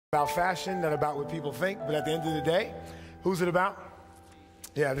About fashion, not about what people think, but at the end of the day, who's it about?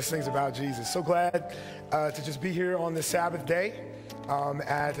 Yeah, this thing's about Jesus. So glad to just be here on this Sabbath day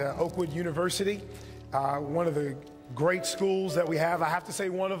at Oakwood University, one of the great schools that we have. I have to say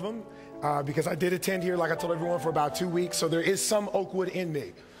one of them because I did attend here, like I told everyone, for about 2 weeks, so there is some Oakwood in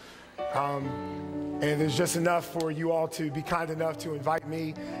me. And there's just enough for you all to be kind enough to invite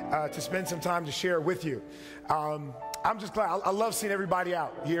me to spend some time to share with you. I'm just glad. I love seeing everybody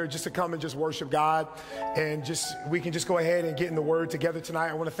out here just to come and just worship God, and we can just go ahead and get in the Word together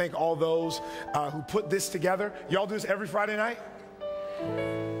tonight. I want to thank all those who put this together. Y'all do this every Friday night?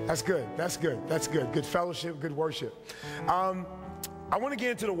 That's good. That's good. That's good. Good fellowship, good worship. I want to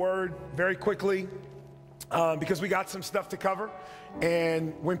get into the Word very quickly because we got some stuff to cover.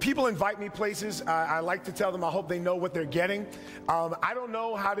 And when people invite me places, I like to tell them I hope they know what they're getting. I don't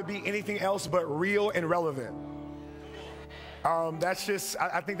know how to be anything else but real and relevant.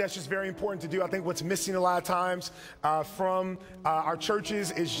 I think that's just very important to do. I think what's missing a lot of times from our churches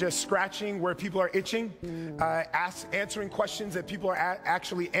is just scratching where people are itching, answering questions that people are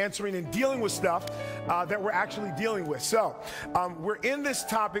actually answering, and dealing with stuff that we're actually dealing with. So we're in this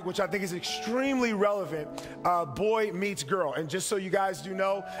topic, which I think is extremely relevant, boy meets girl. And just so you guys do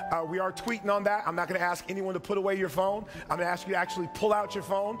know, we are tweeting on that. I'm not going to ask anyone to put away your phone. I'm going to ask you to actually pull out your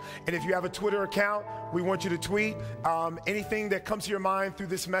phone. And if you have a Twitter account, we want you to tweet anything that comes to your mind through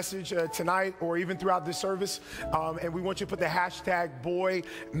this message tonight, or even throughout this service, and we want you to put the hashtag boy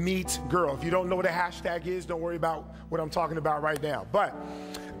meets girl. If you don't know what a hashtag is, don't worry about what I'm talking about right now. But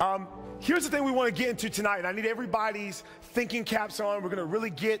here's the thing we want to get into tonight. I need everybody's thinking caps on. We're going to really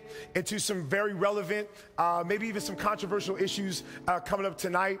get into some very relevant, maybe even some controversial issues coming up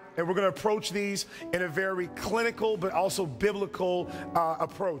tonight. And we're going to approach these in a very clinical but also biblical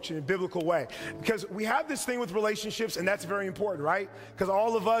approach, in a biblical way. Because we have this thing with relationships, and that's very important, right? Because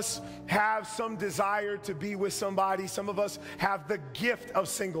all of us have some desire to be with somebody. Some of us have the gift of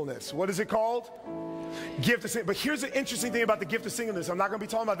singleness. What is it called? Gift of singleness. But here's the interesting thing about the gift of singleness. I'm not going to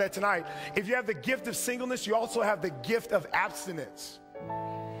be talking about that tonight. If you have the gift of singleness, you also have the gift of abstinence.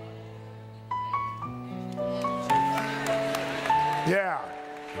 Yeah.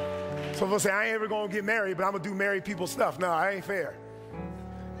 So if I say, I ain't ever going to get married, but I'm going to do married people stuff. No, that ain't fair.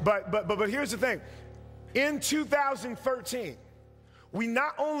 But here's the thing. In 2013, we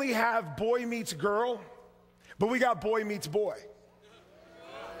not only have boy meets girl, but we got boy meets boy.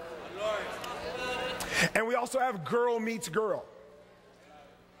 And we also have girl meets girl.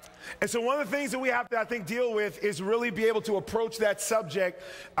 And so one of the things that we have to, I think, deal with is really be able to approach that subject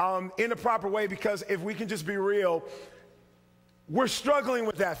in a proper way, because if we can just be real, we're struggling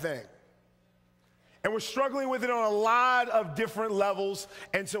with that thing. And we're struggling with it on a lot of different levels.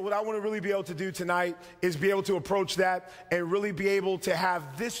 And so what I want to really be able to do tonight is be able to approach that and really be able to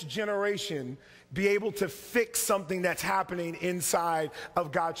have this generation be able to fix something that's happening inside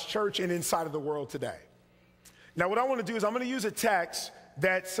of God's church and inside of the world today. Now, what I want to do is I'm going to use a text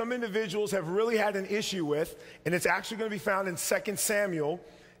that some individuals have really had an issue with, and it's actually going to be found in 2 Samuel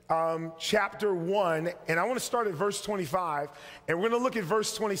chapter 1, and I want to start at verse 25, and we're going to look at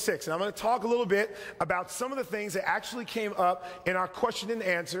verse 26, and I'm going to talk a little bit about some of the things that actually came up in our question and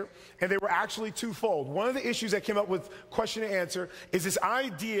answer, and they were actually twofold. One of the issues that came up with question and answer is this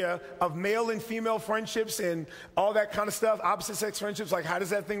idea of male and female friendships and all that kind of stuff, opposite sex friendships, like how does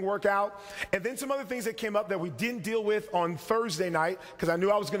that thing work out? And then some other things that came up that we didn't deal with on Thursday night, because I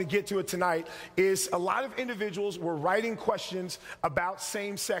knew I was going to get to it tonight, is a lot of individuals were writing questions about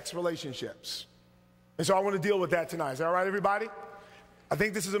same-sex relationships. And so I want to deal with that tonight. Is that all right, everybody? I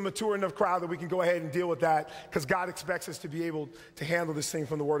think this is a mature enough crowd that we can go ahead and deal with that, because God expects us to be able to handle this thing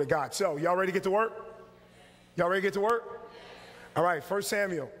from the Word of God. So, y'all ready to get to work? Y'all ready to get to work? All right, 2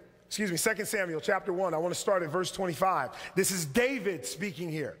 Samuel chapter 1. I want to start at verse 25. This is David speaking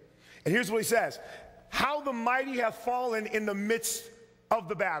here. And here's what he says. How the mighty have fallen in the midst of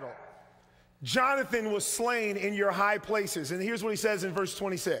the battle. Jonathan was slain in your high places. And here's what he says in verse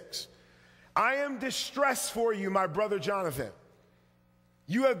 26. I am distressed for you, my brother Jonathan.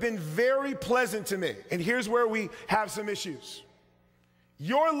 You have been very pleasant to me. And here's where we have some issues.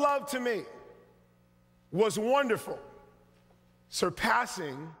 Your love to me was wonderful,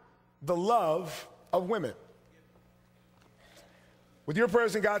 surpassing the love of women. With your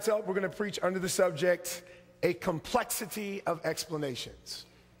prayers and God's help, we're going to preach under the subject, a complexity of explanations.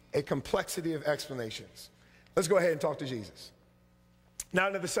 A complexity of explanations. Let's go ahead and talk to Jesus.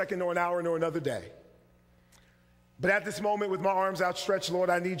 Not another second, nor an hour, nor another day. But at this moment, with my arms outstretched, Lord,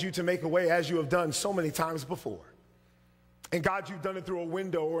 I need you to make a way as you have done so many times before. And God, you've done it through a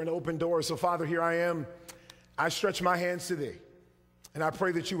window or an open door. So Father, here I am. I stretch my hands to thee. And I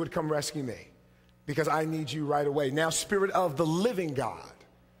pray that you would come rescue me because I need you right away. Now, Spirit of the living God,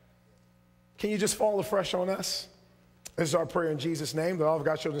 can you just fall afresh on us? This is our prayer in Jesus' name. That all of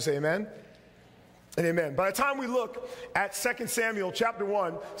God's children say amen and amen. By the time we look at 2 Samuel chapter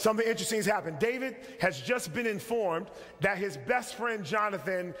 1, something interesting has happened. David has just been informed that his best friend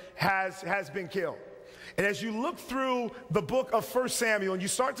Jonathan has been killed. And as you look through the book of 1 Samuel and you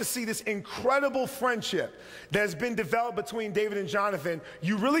start to see this incredible friendship that has been developed between David and Jonathan,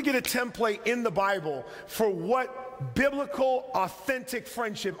 you really get a template in the Bible for what biblical, authentic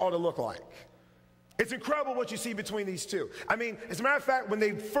friendship ought to look like. It's incredible what you see between these two. I mean, as a matter of fact, when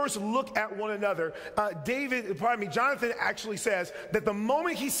they first look at one another, Jonathan actually says that the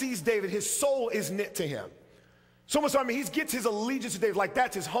moment he sees David, his soul is knit to him. So much so, he gets his allegiance to David. Like,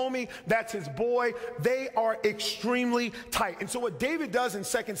 that's his homie, that's his boy. They are extremely tight. And so what David does in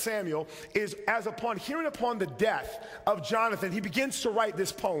 2 Samuel is, hearing upon the death of Jonathan, he begins to write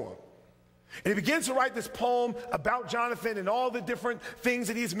this poem. And he begins to write this poem about Jonathan and all the different things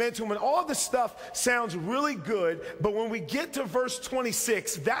that he's meant to him. And all this stuff sounds really good. But when we get to verse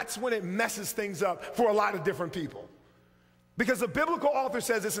 26, that's when it messes things up for a lot of different people. Because the biblical author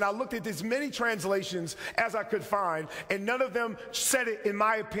says this, and I looked at as many translations as I could find, and none of them said it, in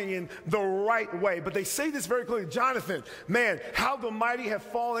my opinion, the right way. But they say this very clearly. Jonathan, man, how the mighty have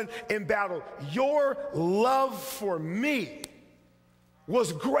fallen in battle. Your love for me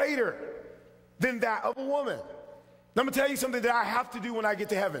was greater than that of a woman. Now, I'm going to tell you something that I have to do when I get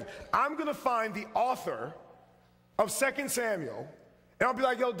to heaven. I'm going to find the author of 2 Samuel, and I'll be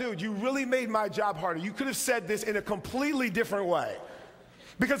like, yo, dude, you really made my job harder. You could have said this in a completely different way.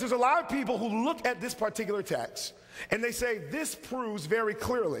 Because there's a lot of people who look at this particular text, and they say this proves very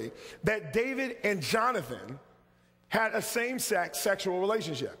clearly that David and Jonathan had a same-sex sexual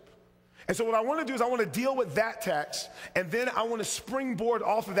relationship. And so what I want to do is I want to deal with that text, and then I want to springboard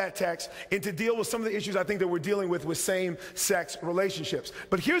off of that text and to deal with some of the issues I think that we're dealing with same-sex relationships.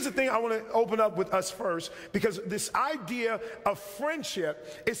 But here's the thing I want to open up with us first, because this idea of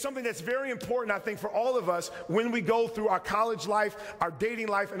friendship is something that's very important, I think, for all of us when we go through our college life, our dating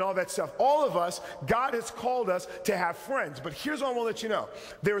life, and all that stuff. All of us, God has called us to have friends. But here's what I want to let you know.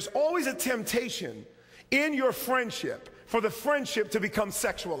 There's always a temptation in your friendship for the friendship to become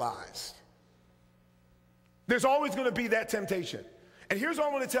sexualized. There's always going to be that temptation. And here's what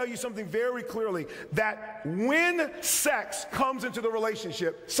I want to tell you something very clearly, that when sex comes into the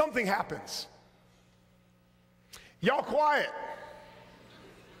relationship, something happens. Y'all quiet.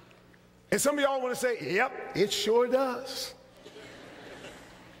 And some of y'all want to say, yep, it sure does.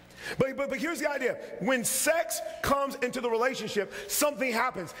 But here's the idea. When sex comes into the relationship, something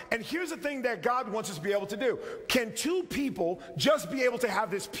happens. And here's the thing that God wants us to be able to do. Can two people just be able to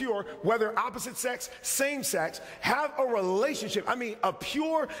have this pure, whether opposite sex, same sex, have a relationship, a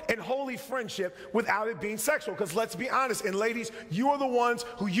pure and holy friendship without it being sexual? Because let's be honest, and ladies, you are the ones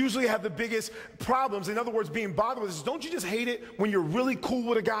who usually have the biggest problems. In other words, being bothered with this. Don't you just hate it when you're really cool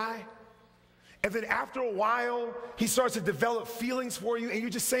with a guy? And then after a while, he starts to develop feelings for you, and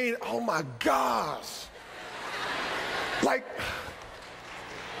you're just saying, oh my gosh. Like,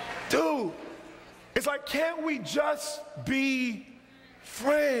 dude, it's like, can't we just be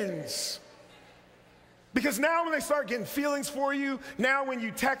friends? Because now when they start getting feelings for you, now when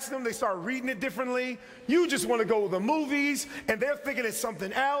you text them, they start reading it differently. You just want to go to the movies, and they're thinking it's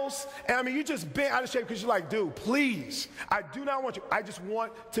something else. And you just bent out of shape because you're like, dude, please, I do not want you. I just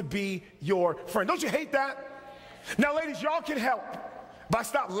want to be your friend. Don't you hate that? Now, ladies, y'all can help by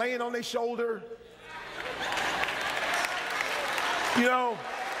stop laying on their shoulder. And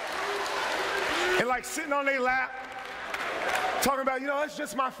like sitting on their lap, talking about, that's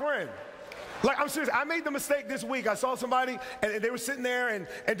just my friend. Like, I'm serious. I made the mistake this week. I saw somebody, and they were sitting there and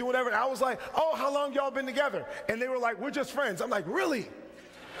doing whatever. And I was like, oh, how long y'all been together? And they were like, we're just friends. I'm like, really?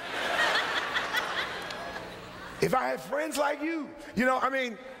 If I had friends like you,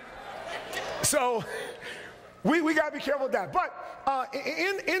 so we got to be careful with that. But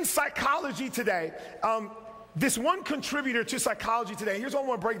in psychology today, this one contributor to psychology today, here's what I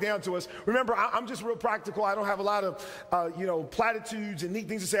want to break down to us. Remember, I'm just real practical. I don't have a lot of, platitudes and neat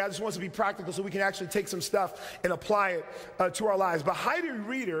things to say. I just want us to be practical so we can actually take some stuff and apply it to our lives. But Heidi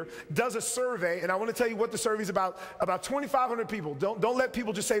Reader does a survey, and I want to tell you what the survey is about 2,500 people. Don't let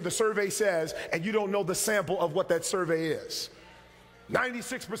people just say the survey says, and you don't know the sample of what that survey is.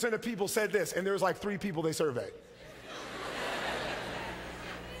 96% of people said this, and there's like 3 people they surveyed.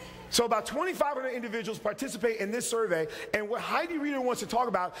 So about 2,500 individuals participate in this survey, and what Heidi Reader wants to talk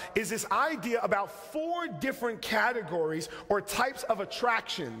about is this idea about 4 different categories or types of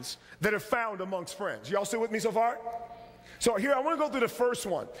attractions that are found amongst friends. Y'all still with me so far? So here, I want to go through the first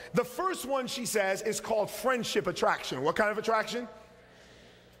one. The first one, she says, is called friendship attraction. What kind of attraction?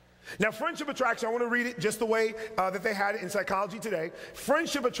 Now, friendship attraction, I want to read it just the way that they had it in Psychology Today.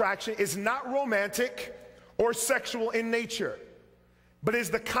 Friendship attraction is not romantic or sexual in nature, but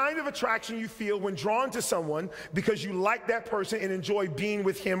is the kind of attraction you feel when drawn to someone because you like that person and enjoy being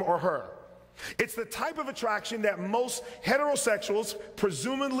with him or her. It's the type of attraction that most heterosexuals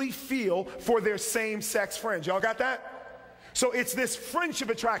presumably feel for their same-sex friends. Y'all got that? So it's this friendship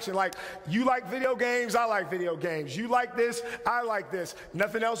attraction, like you like video games, I like video games. You like this, I like this.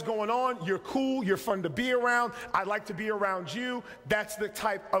 Nothing else going on. You're cool, you're fun to be around. I like to be around you. That's the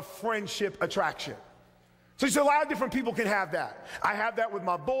type of friendship attraction. So a lot of different people can have that. I have that with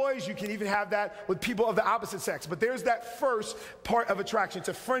my boys. You can even have that with people of the opposite sex. But there's that first part of attraction. It's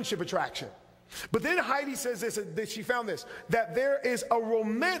a friendship attraction. But then Heidi says this, that she found this, that there is a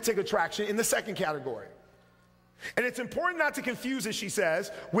romantic attraction in the second category. And it's important not to confuse, as she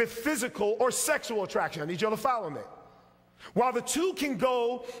says, with physical or sexual attraction. I need y'all to follow me. While the two can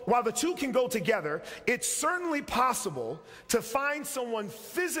go together, it's certainly possible to find someone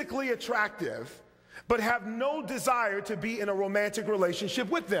physically attractive but have no desire to be in a romantic relationship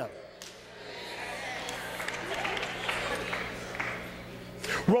with them.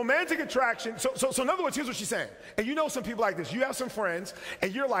 Romantic attraction, so in other words, here's what she's saying. And you know some people like this. You have some friends,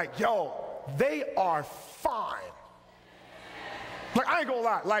 and you're like, yo, they are fine. Like, I ain't gonna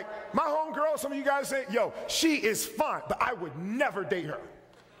lie. Like, my homegirl, some of you guys say, yo, she is fine, but I would never date her.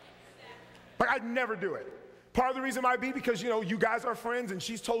 Like, I'd never do it. Part of the reason might be because, you know, you guys are friends, and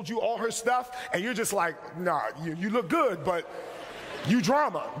she's told you all her stuff, and you're just like, nah, you look good, but you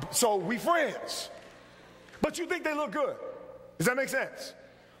drama, so we friends. But you think they look good. Does that make sense?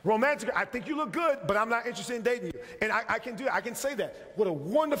 Romantic, I think you look good, but I'm not interested in dating you. And I can do it. I can say that. What a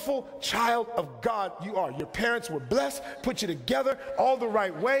wonderful child of God you are. Your parents were blessed, put you together all the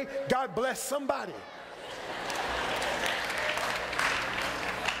right way. God bless somebody.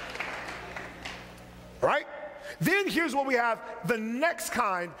 Right? Then here's what we have, the next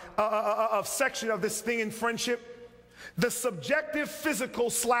kind of section of this thing in friendship, the subjective physical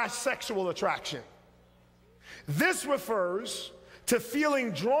 / sexual attraction. This refers to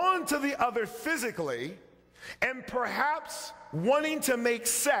feeling drawn to the other physically and perhaps wanting to make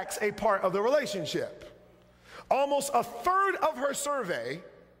sex a part of the relationship. Almost a third of her survey,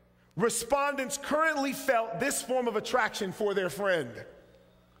 respondents currently felt this form of attraction for their friend.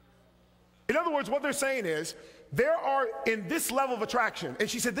 In other words, what they're saying is, there are in this level of attraction, and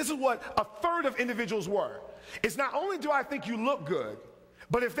she said this is what a third of individuals were. It's not only do I think you look good,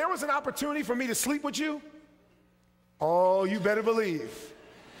 but if there was an opportunity for me to sleep with you, oh, you better believe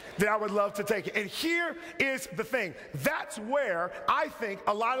that I would love to take it. And here is the thing. That's where I think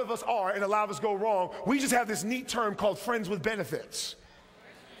a lot of us are and a lot of us go wrong. We just have this neat term called friends with benefits.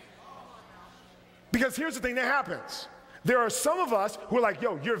 Because here's the thing that happens. There are some of us who are like,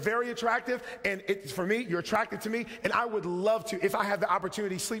 yo, you're very attractive, and for me, you're attracted to me, and I would love to, if I had the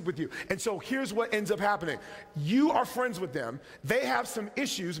opportunity, sleep with you. And so here's what ends up happening. You are friends with them. They have some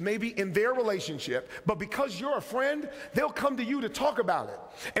issues maybe in their relationship, but because you're a friend, they'll come to you to talk about it.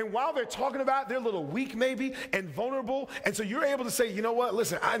 And while they're talking about it, they're a little weak maybe and vulnerable, and so you're able to say, you know what,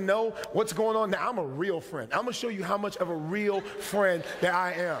 listen, I know what's going on now. I'm a real friend. I'm going to show you how much of a real friend that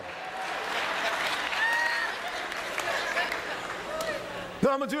I am. No,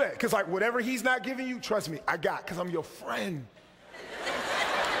 I'm gonna do that, because like whatever he's not giving you, trust me, I got, because I'm your friend.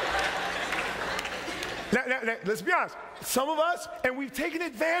 now, let's be honest. Some of us, and we've taken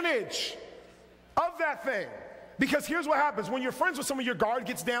advantage of that thing. Because here's what happens. When you're friends with someone, your guard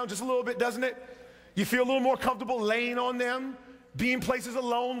gets down just a little bit, doesn't it? You feel a little more comfortable laying on them, being places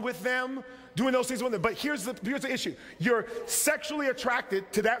alone with them, doing those things with them. But here's the issue. You're sexually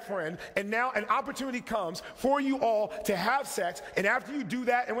attracted to that friend, and now an opportunity comes for you all to have sex. And after you do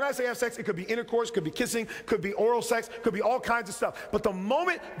that, and when I say have sex, it could be intercourse, could be kissing, could be oral sex, could be all kinds of stuff. But the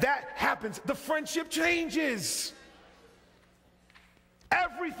moment that happens, the friendship changes.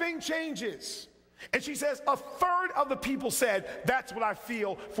 Everything changes. And she says a third of the people said, that's what I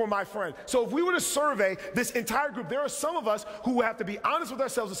feel for my friend. So if we were to survey this entire group, there are some of us who have to be honest with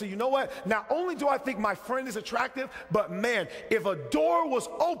ourselves and say, you know what? Not only do I think my friend is attractive, but man, if a door was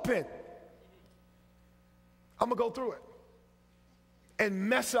open, I'm going to go through it and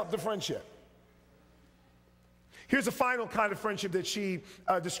mess up the friendship. Here's a final kind of friendship that she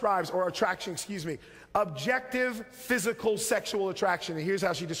describes, or attraction, excuse me. Objective physical sexual attraction. And here's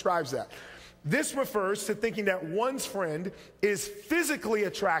how she describes that. This refers to thinking that one's friend is physically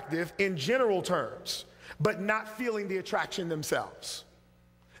attractive in general terms, but not feeling the attraction themselves.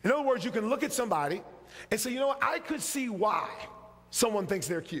 In other words, you can look at somebody and say, you know what, I could see why someone thinks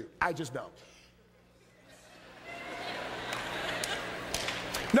they're cute. I just don't.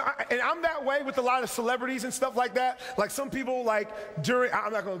 No, and I'm that way with a lot of celebrities and stuff like that. Like some people, like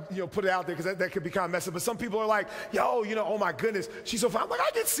I'm not gonna put it out there because that could be kind of messy. But some people are like, yo, oh my goodness, she's so fine. I'm like,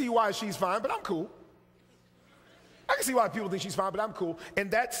 I can see why she's fine, but I'm cool. I can see why people think she's fine, but I'm cool.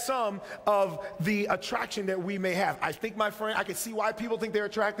 And that's some of the attraction that we may have. I think, my friend, I can see why people think they're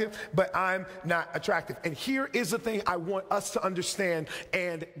attractive, but I'm not attractive. And here is the thing I want us to understand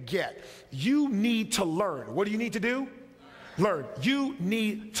and get. You need to learn. What do you need to do? Learn. You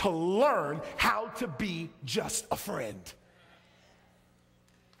need to learn how to be just a friend.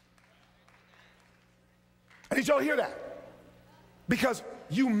 I need y'all to hear that. Because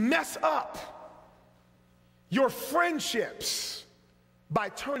you mess up your friendships by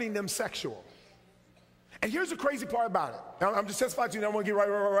turning them sexual. And here's the crazy part about it. Now, I'm just testifying to you, and I want to get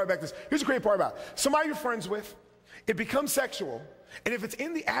right back to this. Here's the crazy part about it. Somebody you're friends with, it becomes sexual, and if it's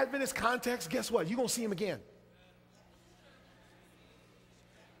in the Adventist context, guess what? You're going to see him again.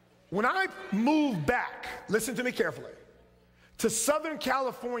 When I moved back, listen to me carefully, to Southern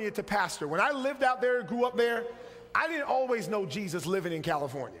California to pastor, when I lived out there, grew up there, I didn't always know Jesus living in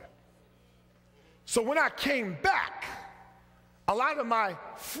California. So when I came back, a lot of my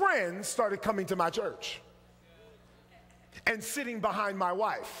friends started coming to my church and sitting behind my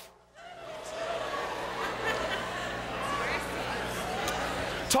wife.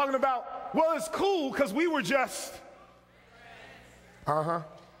 Talking about, well, it's cool because we were just,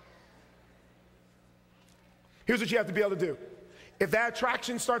 Here's what you have to be able to do. If that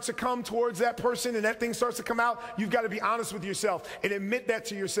attraction starts to come towards that person and that thing starts to come out, you've got to be honest with yourself and admit that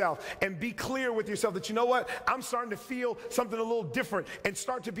to yourself and be clear with yourself that, you know what, I'm starting to feel something a little different, and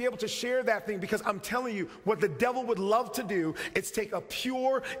start to be able to share that thing, because I'm telling you, what the devil would love to do is take a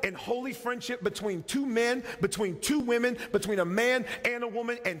pure and holy friendship between two men, between two women, between a man and a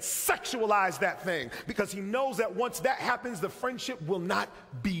woman, and sexualize that thing, because he knows that once that happens, the friendship will not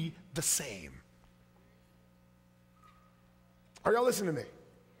be the same. Are y'all listening to me?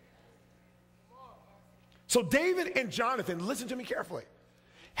 So David and Jonathan, listen to me carefully,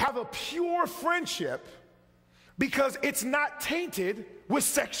 have a pure friendship because it's not tainted with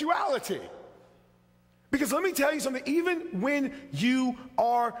sexuality. Because let me tell you something, even when you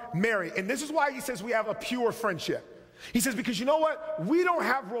are married, and this is why he says we have a pure friendship. He says, because you know what? We don't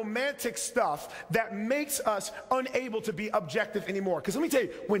have romantic stuff that makes us unable to be objective anymore. Because let me tell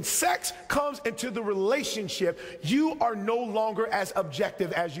you, when sex comes into the relationship, you are no longer as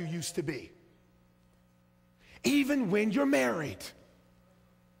objective as you used to be. Even when you're married.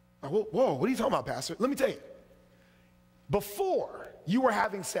 Whoa, what are you talking about, Pastor? Let me tell you. Before you were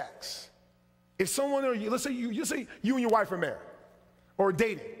having sex, if someone, or let's say you and your wife are married or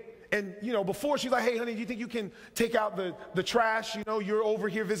dating, and, before she's like, hey, honey, do you think you can take out the trash? You're over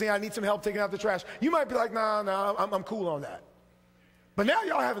here visiting. I need some help taking out the trash. You might be like, nah, I'm cool on that. But now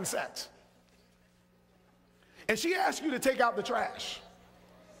y'all having sex. And she asks you to take out the trash.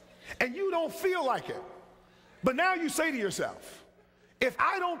 And you don't feel like it. But now you say to yourself, if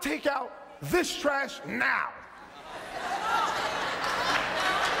I don't take out this trash now,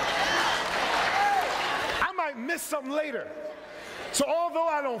 I might miss something later. So although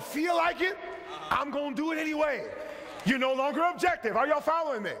I don't feel like it, I'm going to do it anyway. You're no longer objective. Are y'all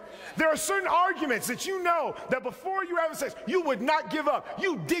following me? There are certain arguments that you know that before you having sex, you would not give up.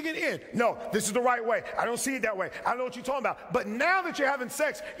 You digging in. No, this is the right way. I don't see it that way. I don't know what you're talking about. But now that you're having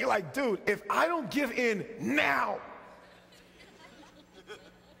sex, you're like, dude, if I don't give in now,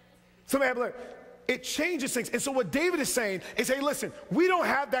 somebody have learned. It changes things. And so what David is saying is, hey, listen, we don't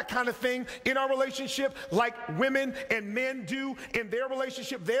have that kind of thing in our relationship like women and men do in their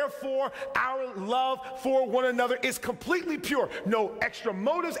relationship. Therefore, our love for one another is completely pure. No extra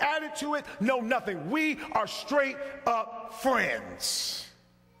motives added to it. No nothing. We are straight up friends.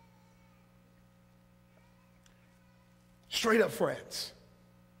 Straight up friends.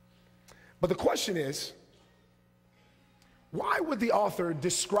 But the question is, why would the author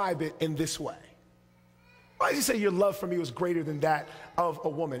describe it in this way? Why does he say your love for me was greater than that of a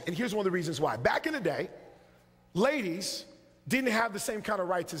woman? And here's one of the reasons why. Back in the day, ladies didn't have the same kind of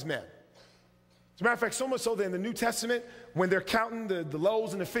rights as men. As a matter of fact, so much so that in the New Testament, when they're counting the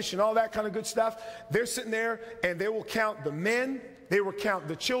loaves and the fish and all that kind of good stuff, they're sitting there and they will count the men, they will count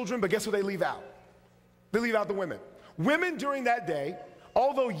the children, but guess what they leave out? They leave out the women. Women during that day,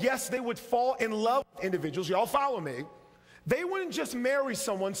 although yes, they would fall in love with individuals, y'all follow me, they wouldn't just marry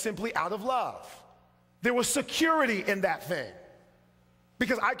someone simply out of love. There was security in that thing.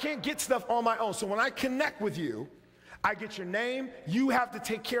 Because I can't get stuff on my own. So when I connect with you, I get your name. You have to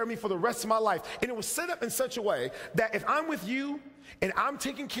take care of me for the rest of my life. And it was set up in such a way that if I'm with you and I'm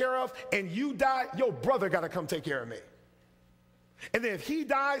taken care of and you die, your brother got to come take care of me. And then if he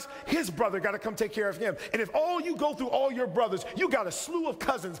dies, his brother got to come take care of him. And if all you go through all your brothers, you got a slew of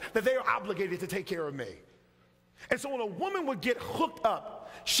cousins that they are obligated to take care of me. And so when a woman would get hooked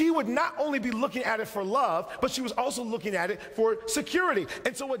up, she would not only be looking at it for love, but she was also looking at it for security.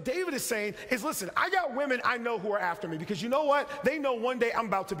 And so what David is saying is, listen, I got women I know who are after me because you know what? They know one day I'm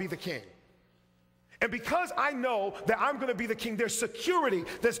about to be the king. And because I know that I'm going to be the king, there's security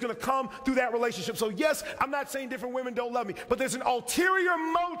that's going to come through that relationship. So yes, I'm not saying different women don't love me, but there's an ulterior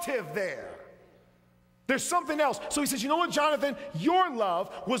motive there. There's something else. So he says, you know what, Jonathan? Your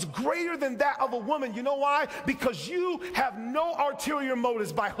love was greater than that of a woman. You know why? Because you have no ulterior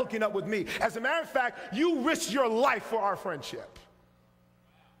motives by hooking up with me. As a matter of fact, you risked your life for our friendship.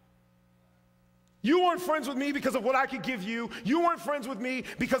 You weren't friends with me because of what I could give you. You weren't friends with me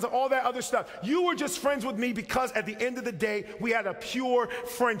because of all that other stuff. You were just friends with me because at the end of the day, we had a pure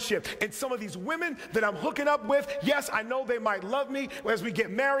friendship. And some of these women that I'm hooking up with, yes, I know they might love me as we get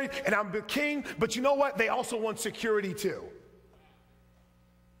married and I'm the king, but you know what? They also want security too.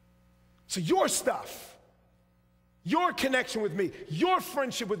 So your stuff, your connection with me, your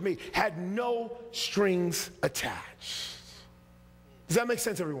friendship with me had no strings attached. Does that make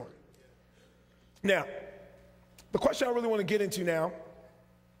sense, everyone? Now, the question I really want to get into now,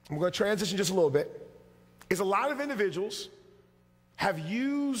 I'm going to transition just a little bit, is a lot of individuals have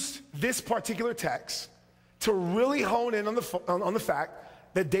used this particular text to really hone in on the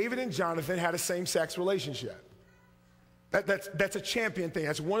fact that David and Jonathan had a same-sex relationship. That's a champion thing.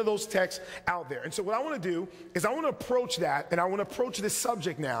 That's one of those texts out there. And so what I want to do is I want to approach that, and I want to approach this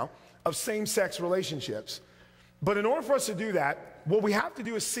subject now of same-sex relationships. But in order for us to do that, what we have to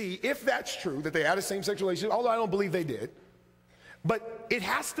do is see if that's true, that they had a same-sex relationship, although I don't believe they did. But it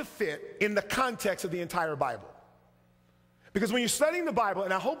has to fit in the context of the entire Bible. Because when you're studying the Bible,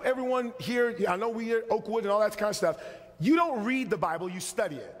 and I hope everyone here, I know we at Oakwood and all that kind of stuff, you don't read the Bible, you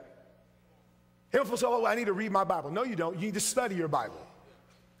study it. People say, oh, I need to read my Bible. No, you don't. You need to study your Bible.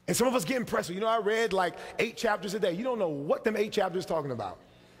 And some of us get impressed. You know, I read like 8 chapters a day. You don't know what them 8 chapters talking about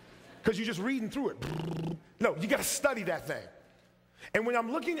because you're just reading through it. No, you got to study that thing. And when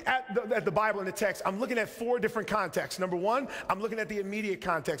I'm looking at the Bible and the text, I'm looking at 4 different contexts. Number 1, I'm looking at the immediate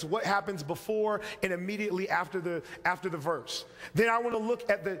context, what happens before and immediately after the verse. Then I want to look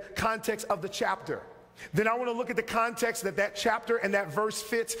at the context of the chapter. Then I want to look at the context that chapter and that verse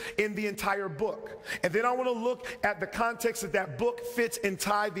fits in the entire book. And then I want to look at the context that book fits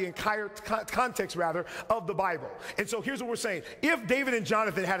inside the entire context, of the Bible. And so here's what we're saying. If David and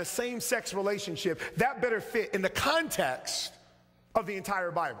Jonathan had a same-sex relationship, that better fit in the context of the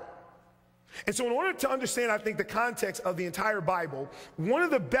entire Bible. And so in order to understand, I think, the context of the entire Bible, one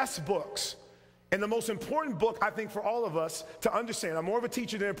of the best books and the most important book, I think, for all of us to understand, I'm more of a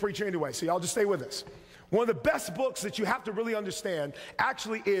teacher than a preacher anyway, so y'all just stay with us. One of the best books that you have to really understand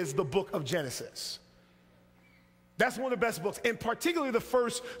actually is the book of Genesis. That's one of the best books, and particularly the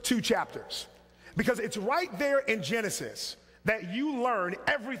first 2 chapters, because it's right there in Genesis that you learn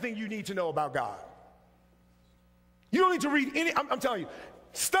everything you need to know about God. You don't need to read any, I'm telling you,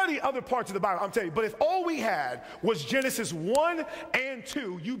 study other parts of the Bible, I'm telling you. But if all we had was Genesis 1 and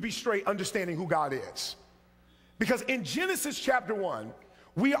 2, you'd be straight understanding who God is. Because in Genesis chapter 1,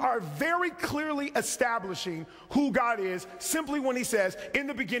 we are very clearly establishing who God is simply when he says, in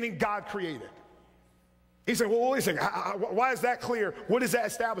the beginning, God created. He said, well, wait a second, why is that clear? What is that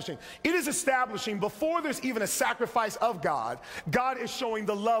establishing? It is establishing before there's even a sacrifice of God, God is showing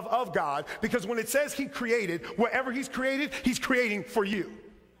the love of God, because when it says he created, whatever he's creating for you.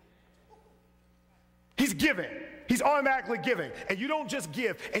 He's giving. He's automatically giving. And you don't just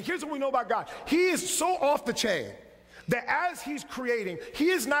give. And here's what we know about God. He is so off the chain that as he's creating, he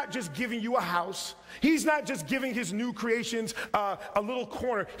is not just giving you a house. He's not just giving his new creations a little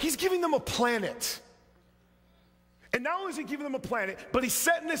corner. He's giving them a planet. And not only is he giving them a planet, but he's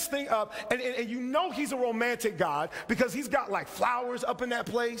setting this thing up, and you know he's a romantic God because he's got like flowers up in that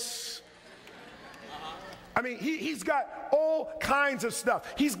place. I mean, he's got all kinds of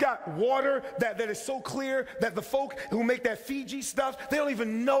stuff. He's got water that is so clear that the folk who make that Fiji stuff, they don't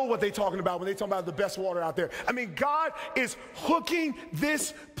even know what they're talking about when they talk about the best water out there. I mean, God is hooking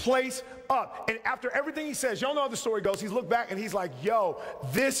this place up. And after everything he says, y'all know how the story goes. He's looked back and he's like, yo,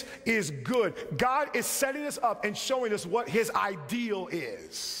 this is good. God is setting us up and showing us what his ideal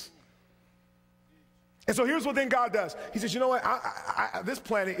is. And so here's what then God does. He says, you know what, this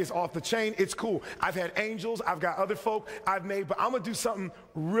planet is off the chain. It's cool. I've had angels. I've got other folk I've made, but I'm going to do something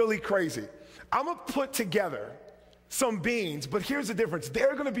really crazy. I'm going to put together some beings, but here's the difference.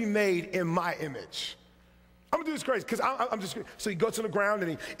 They're going to be made in my image. I'm gonna do this crazy because I'm just. So he goes to the ground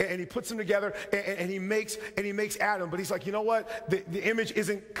and he puts them together and he makes Adam. But he's like, you know what? The image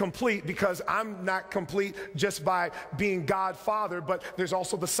isn't complete because I'm not complete just by being God Father, but there's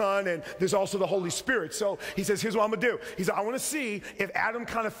also the Son and there's also the Holy Spirit. So he says, here's what I'm gonna do. He said, I want to see if Adam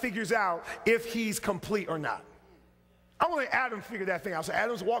kind of figures out if he's complete or not. I want to let Adam figure that thing out. So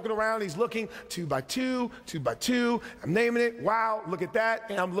Adam's walking around, he's looking 2 by 2, 2 by 2. I'm naming it. Wow, look at that.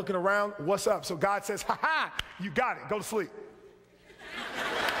 And I'm looking around, what's up? So God says, ha ha, you got it. Go to sleep.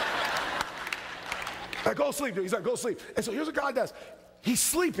 Like, go to sleep, dude. He's like, go to sleep. And so here's what God does. He's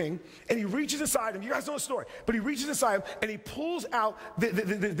sleeping, and he reaches inside him. You guys know the story. But he reaches inside him, and he pulls out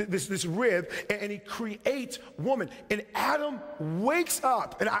this rib, and he creates woman. And Adam wakes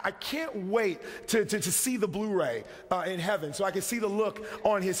up, and I can't wait to see the Blu-ray in heaven so I can see the look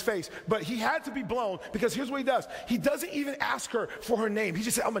on his face. But he had to be blown, because here's what he does. He doesn't even ask her for her name. He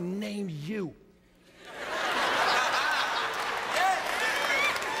just said, I'm going to name you.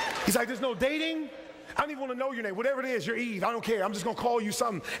 He's like, there's no dating. I don't even want to know your name. Whatever it is, you're Eve. I don't care. I'm just going to call you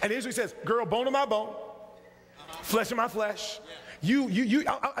something. And here's what he says, girl, bone of my bone, flesh of my flesh.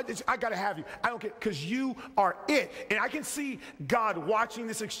 I got to have you. I don't care, because you are it. And I can see God watching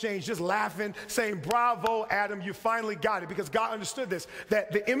this exchange, just laughing, saying, bravo, Adam, you finally got it. Because God understood this,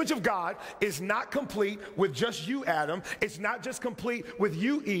 that the image of God is not complete with just you, Adam. It's not just complete with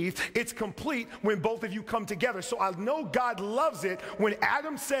you, Eve. It's complete when both of you come together. So I know God loves it when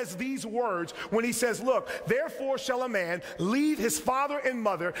Adam says these words, when he says, look, therefore shall a man leave his father and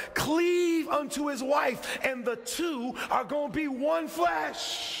mother, cleave unto his wife, and the two are going to be one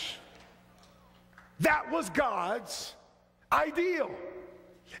flesh. That was God's ideal.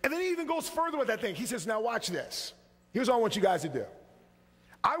 And then he even goes further with that thing. He says, now watch this. Here's what I want you guys to do.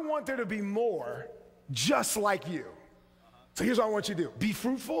 I want there to be more just like you. So here's what I want you to do. Be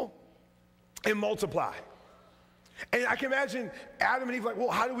fruitful and multiply. And I can imagine Adam and Eve like,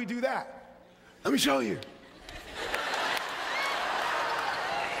 well, how do we do that? Let me show you.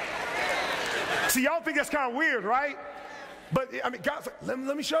 See, y'all think that's kind of weird, right? But I mean, God's like,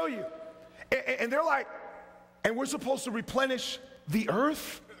 let me show you. And they're like, and we're supposed to replenish the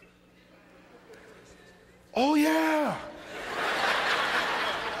earth? Oh yeah.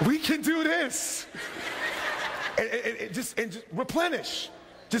 We can do this. And just replenish.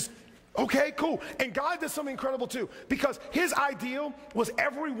 Just, okay, cool. And God does something incredible too, because his ideal was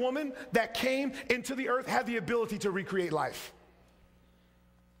every woman that came into the earth had the ability to recreate life.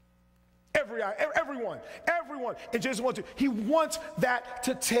 Everyone in Genesis 1, 2, he wants that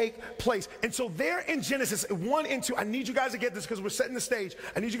to take place. And so there in Genesis 1 and 2, I need you guys to get this because we're setting the stage.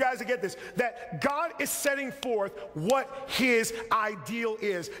 I need you guys to get this, that God is setting forth what his ideal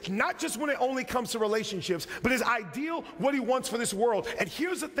is. Not just when it only comes to relationships, but his ideal, what he wants for this world. And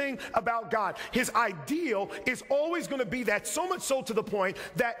here's the thing about God. His ideal is always going to be that, so much so to the point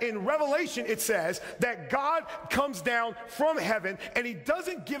that in Revelation it says that God comes down from heaven and he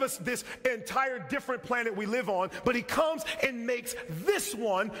doesn't give us this entire different planet we live on, but he comes and makes this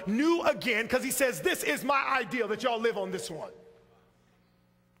one new again, because he says, this is my ideal, that y'all live on this one.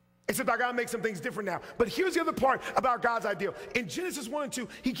 Except I gotta make some things different now. But here's the other part about God's ideal. In Genesis 1 and 2,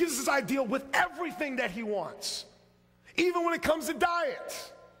 he gives us his ideal with everything that he wants. Even when it comes to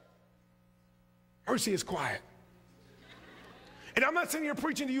diet. Mercy is quiet. And I'm not sitting here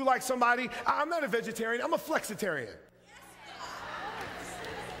preaching to you like somebody, I'm not a vegetarian, I'm a flexitarian.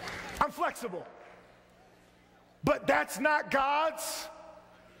 I'm flexible. But that's not God's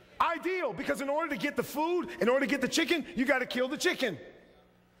ideal, because in order to get the food, in order to get the chicken, you got to kill the chicken.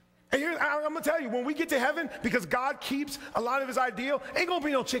 And here, I'm going to tell you, when we get to heaven, because God keeps a lot of his ideal, ain't going to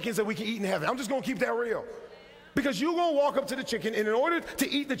be no chickens that we can eat in heaven. I'm just going to keep that real. Because you're going to walk up to the chicken, and in order to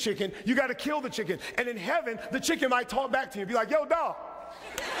eat the chicken, you got to kill the chicken. And in heaven, the chicken might talk back to you and be like, yo, dog.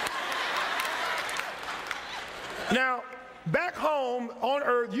 Now, back home on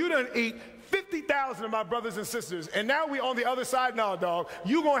earth, you done eat 50,000 of my brothers and sisters, and now we on the other side. No, dog,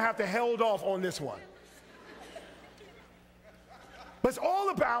 you're going to have to hold off on this one. But it's all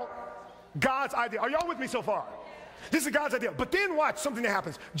about God's idea. Are y'all with me so far? This is God's idea. But then watch something that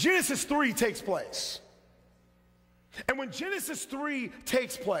happens. Genesis 3 takes place. And when Genesis 3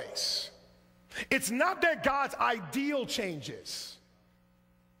 takes place, it's not that God's ideal changes,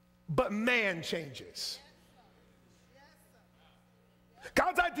 but man changes.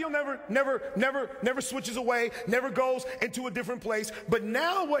 God's ideal never switches away, never goes into a different place. But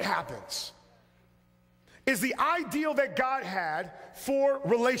now what happens is the ideal that God had for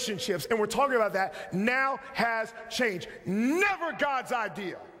relationships, and we're talking about that, now has changed. Never God's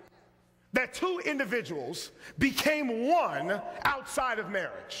ideal. that two individuals became one outside of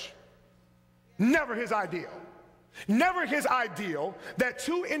marriage. Never his ideal. Never his ideal that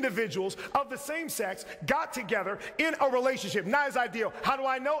two individuals of the same sex got together in a relationship. Not his ideal. How do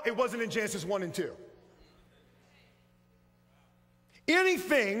I know? It wasn't in Genesis 1 and 2.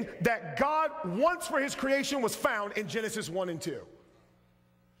 Anything that God wants for his creation was found in Genesis 1 and 2.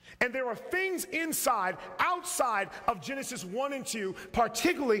 And there are things outside of Genesis 1 and 2,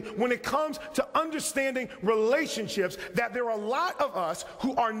 particularly when it comes to understanding relationships, that there are a lot of us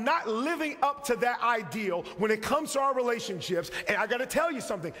who are not living up to that ideal when it comes to our relationships. And I got to tell you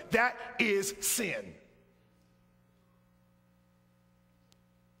something, that is sin.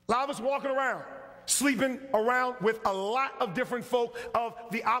 A lot of us walking around, sleeping around with a lot of different folk of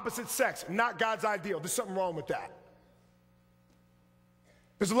the opposite sex, not God's ideal. There's something wrong with that.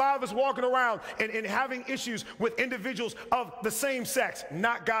 There's a lot of us walking around and having issues with individuals of the same sex,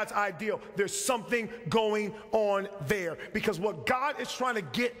 not God's ideal. There's something going on there, because what God is trying to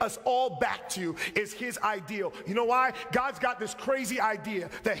get us all back to is his ideal. You know why? God's got this crazy idea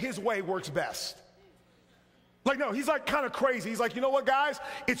that his way works best. Like, no, he's like kind of crazy. He's like, you know what, guys?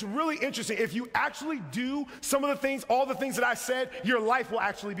 It's really interesting. If you actually do some of the things, all the things that I said, your life will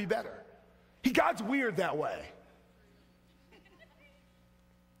actually be better. God's weird that way.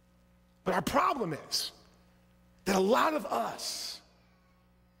 But our problem is that a lot of us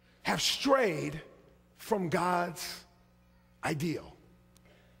have strayed from God's ideal.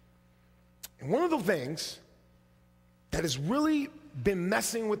 And one of the things that has really been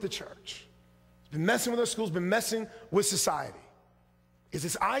messing with the church, been messing with our schools, been messing with society, is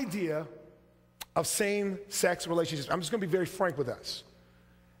this idea of same-sex relationships. I'm just going to be very frank with us.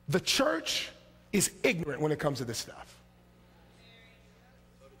 The church is ignorant when it comes to this stuff.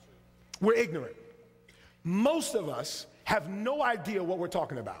 We're ignorant. Most of us have no idea what we're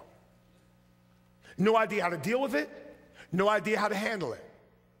talking about. No idea how to deal with it, no idea how to handle it.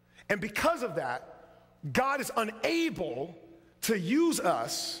 And because of that, God is unable to use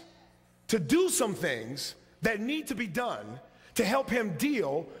us to do some things that need to be done to help him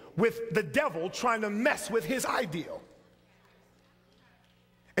deal with the devil trying to mess with his ideal.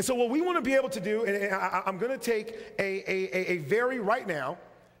 And so what we want to be able to do, and I'm going to take a very, right now,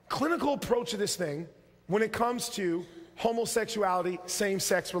 clinical approach to this thing when it comes to homosexuality,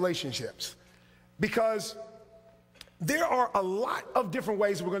 same-sex relationships. Because there are a lot of different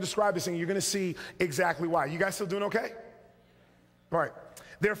ways we're going to describe this thing. You're going to see exactly why. You guys still doing okay? All right.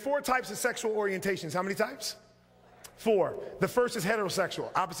 There are 4 types of sexual orientations. How many types? 4. The first is heterosexual,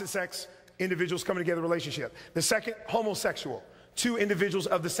 opposite sex individuals coming together relationship. The second, homosexual, 2 individuals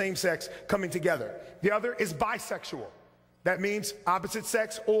of the same sex coming together. The other is bisexual. That means opposite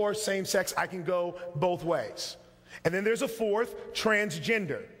sex or same sex. I can go both ways. And then there's a 4th,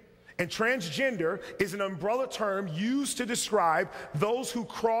 transgender. And transgender is an umbrella term used to describe those who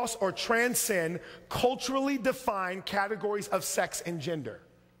cross or transcend culturally defined categories of sex and gender.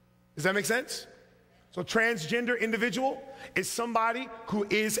 Does that make sense? So transgender individual is somebody who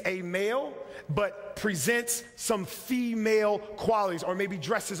is a male but presents some female qualities, or maybe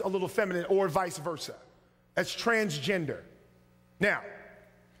dresses a little feminine, or vice versa. That's transgender. Now,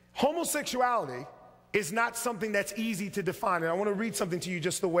 homosexuality is not something that's easy to define, and I want to read something to you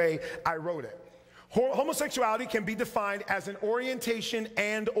just the way I wrote it. Homosexuality can be defined as an orientation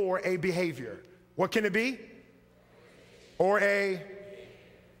and or a behavior. What can it be?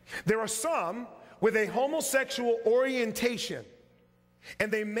 There are some with a homosexual orientation,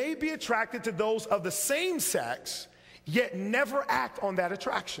 and they may be attracted to those of the same sex, yet never act on that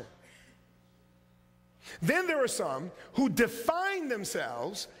attraction. Then there are some who define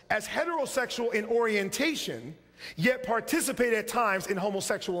themselves as heterosexual in orientation, yet participate at times in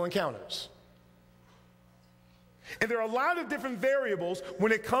homosexual encounters. And there are a lot of different variables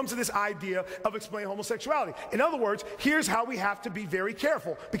when it comes to this idea of explaining homosexuality. In other words, here's how we have to be very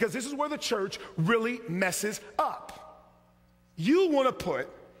careful, because this is where the church really messes up. You want to put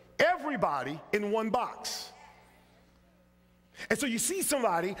everybody in one box. And so you see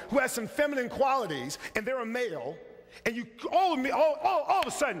somebody who has some feminine qualities, and they're a male, and you all of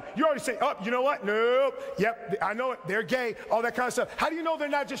a sudden you're already saying, oh, you know what? Nope. Yep, I know it. They're gay. All that kind of stuff. How do you know they're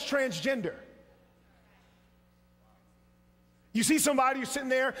not just transgender? You see somebody who's sitting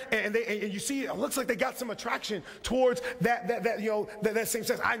there, and you see it looks like they got some attraction towards that same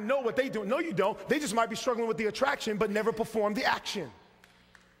sex. I know what they do. No, you don't. They just might be struggling with the attraction, but never perform the action.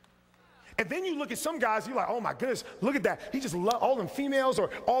 And then you look at some guys, you're like, oh my goodness, look at that. He just loves all them females or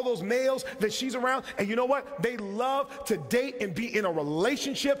all those males that she's around. And you know what? They love to date and be in a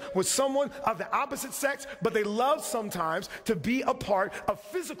relationship with someone of the opposite sex, but they love sometimes to be a part of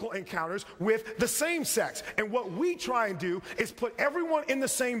physical encounters with the same sex. And what we try and do is put everyone in the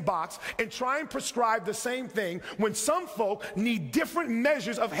same box and try and prescribe the same thing when some folk need different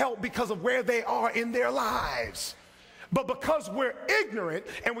measures of help because of where they are in their lives. But because we're ignorant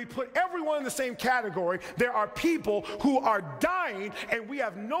and we put everyone in the same category, there are people who are dying and we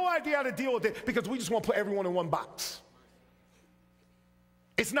have no idea how to deal with it because we just want to put everyone in one box.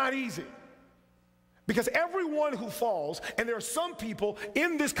 It's not easy. Because everyone who falls, and there are some people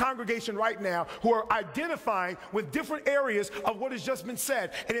in this congregation right now who are identifying with different areas of what has just been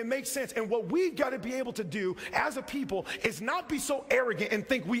said, and it makes sense. And what we've got to be able to do as a people is not be so arrogant and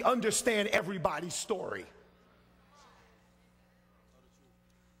think we understand everybody's story.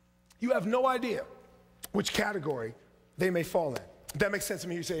 You have no idea which category they may fall in. If that makes sense to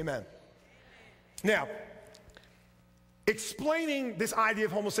me, you say amen. Now, explaining this idea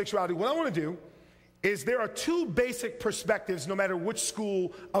of homosexuality, what I want to do is there are two basic perspectives no matter which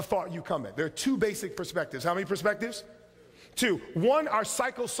school of thought you come in. There are two basic perspectives. How many perspectives? Two. One are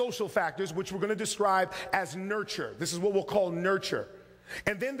psychosocial factors, which we're going to describe as nurture. This is what we'll call nurture.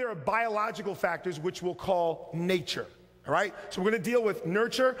 And then there are biological factors, which we'll call nature. All right? So we're going to deal with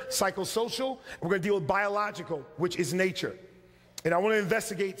nurture, psychosocial, and we're going to deal with biological, which is nature. And I want to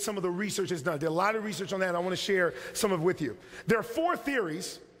investigate some of the research that's done. There's a lot of research on that, and I want to share some of it with you. There are four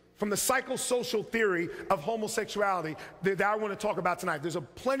theories from the psychosocial theory of homosexuality that I want to talk about tonight. There's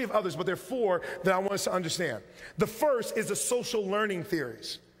plenty of others, but there are four that I want us to understand. The first is the social learning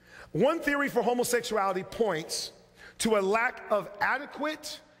theories. One theory for homosexuality points to a lack of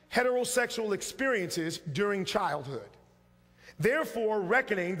adequate heterosexual experiences during childhood. Therefore,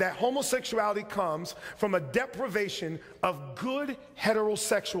 reckoning that homosexuality comes from a deprivation of good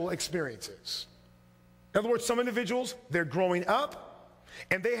heterosexual experiences. In other words, some individuals, they're growing up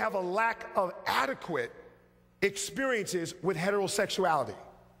and they have a lack of adequate experiences with heterosexuality.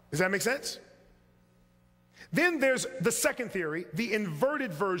 Does that make sense? Then there's the second theory, the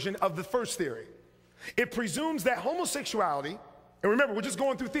inverted version of the first theory. It presumes that homosexuality, and remember, we're just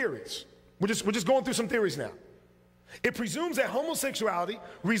going through theories. We're just going through some theories now. It presumes that homosexuality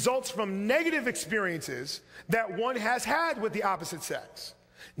results from negative experiences that one has had with the opposite sex.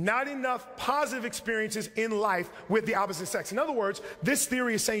 Not enough positive experiences in life with the opposite sex. In other words, this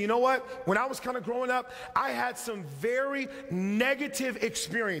theory is saying, you know what? When I was kind of growing up, I had some very negative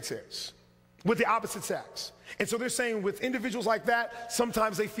experiences with the opposite sex. And so they're saying with individuals like that,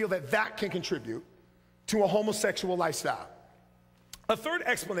 sometimes they feel that that can contribute to a homosexual lifestyle. A third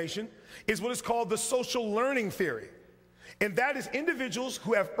explanation is what is called the social learning theory. And that is individuals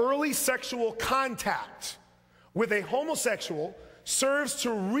who have early sexual contact with a homosexual serves to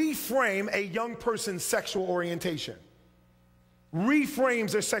reframe a young person's sexual orientation.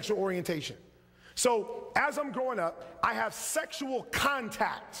 Reframes their sexual orientation. So as I'm growing up, I have sexual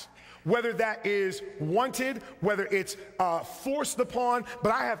contact, whether that is wanted, whether it's forced upon,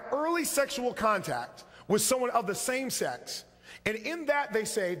 but I have early sexual contact with someone of the same sex. And in that, they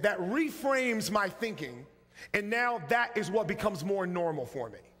say, that reframes my thinking, and now that is what becomes more normal for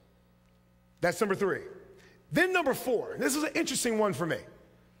me. That's number three. Then number four, this is an interesting one for me,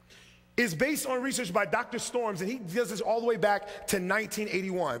 is based on research by Dr. Storms, and he does this all the way back to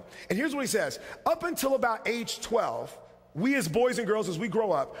 1981. And here's what he says. Up until about age 12, we as boys and girls, as we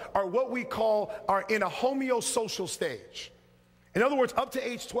grow up, are what we call are in a homosocial stage. In other words, up to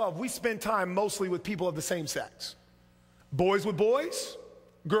age 12, we spend time mostly with people of the same sex. Boys with boys,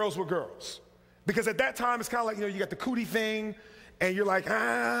 girls with girls. Because at that time, it's kind of like, you got the cootie thing, and you're like,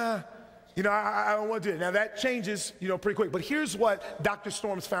 I don't want to do it. Now, that changes, pretty quick. But here's what Dr.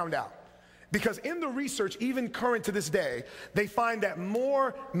 Storms found out. Because in the research, even current to this day, they find that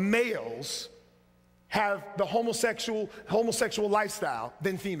more males have the homosexual lifestyle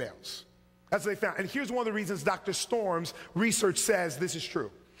than females. That's what they found. And here's one of the reasons Dr. Storms' research says this is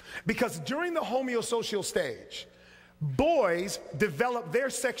true. Because during the homosocial stage, boys develop their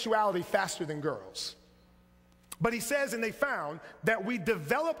sexuality faster than girls. But he says, and they found, that we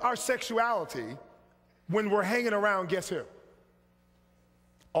develop our sexuality when we're hanging around, guess who?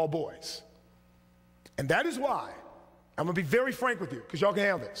 All boys. And that is why, I'm going to be very frank with you, because y'all can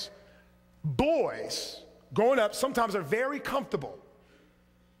handle this. Boys, growing up, sometimes are very comfortable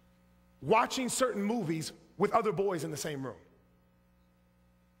watching certain movies with other boys in the same room.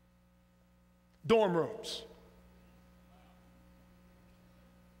 Dorm rooms.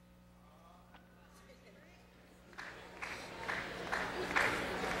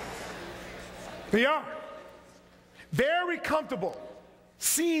 We are very comfortable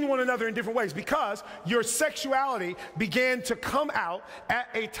seeing one another in different ways because your sexuality began to come out at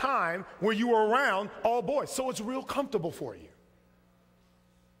a time where you were around all boys. So it's real comfortable for you.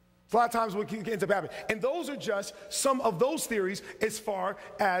 A lot of times what ends up happening. And those are just some of those theories as far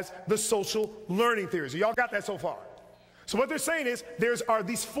as the social learning theories. Y'all got that so far? So what they're saying is there are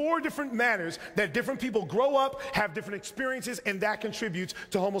these 4 different manners that different people grow up, have different experiences, and that contributes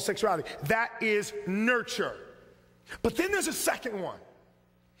to homosexuality. That is nurture. But then there's a second one.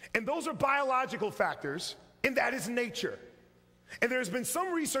 And those are biological factors, and that is nature. And there's been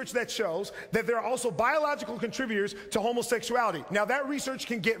some research that shows that there are also biological contributors to homosexuality. Now, that research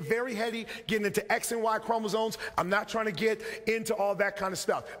can get very heady, getting into X and Y chromosomes. I'm not trying to get into all that kind of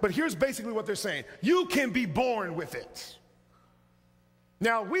stuff. But here's basically what they're saying. You can be born with it.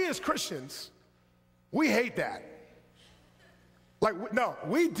 Now, we as Christians, we hate that. Like, no,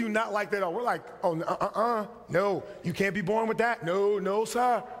 we do not like that at all. We're like, oh, no, you can't be born with that. No, no,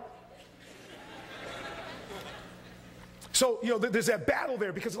 sir. So, you know, there's that battle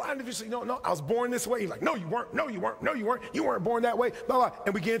there because a lot of individuals say, no, I was born this way. You're like, no, you weren't, no, you weren't, no, you weren't. You weren't born that way, blah, blah.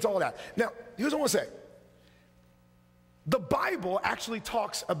 And we get into all that. Now, here's what I want to say. The Bible actually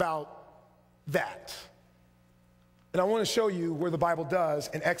talks about that. And I want to show you where the Bible does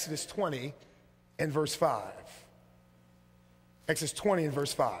in Exodus 20 and verse 5. Exodus 20 and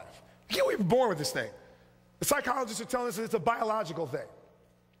verse 5. You were born with this thing. The psychologists are telling us that it's a biological thing.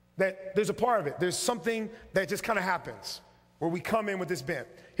 That there's a part of it. There's something that just kind of happens where we come in with this bent.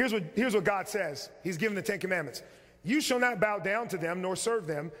 Here's what God says. He's given the 10 Commandments. You shall not bow down to them nor serve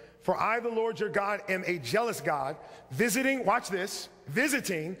them, for I, the Lord your God, am a jealous God, visiting, watch this,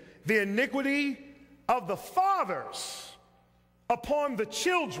 visiting the iniquity of the fathers upon the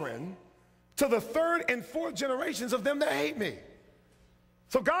children to the 3rd and 4th generations of them that hate me.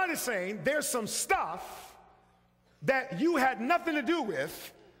 So God is saying there's some stuff that you had nothing to do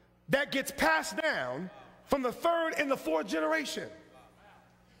with that gets passed down from the 3rd and the 4th generation.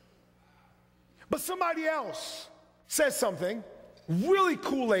 But somebody else says something, really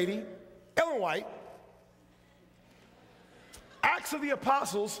cool lady, Ellen White, Acts of the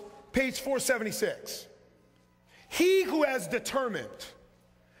Apostles, page 476. He who has determined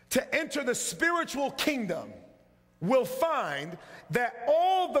to enter the spiritual kingdom will find that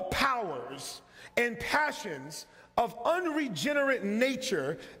all the powers and passions of unregenerate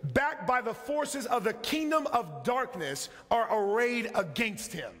nature, backed by the forces of the kingdom of darkness, are arrayed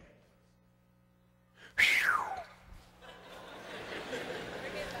against him.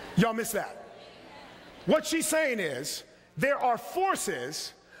 Y'all missed that. What she's saying is there are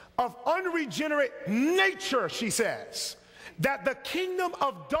forces of unregenerate nature, she says, that the kingdom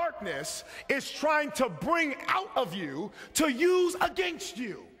of darkness is trying to bring out of you to use against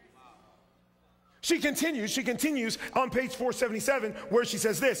you. She continues on page 477 where she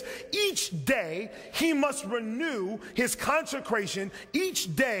says this, each day he must renew his consecration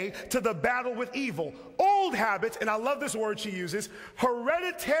each day to the battle with evil. Old habits, and I love this word she uses,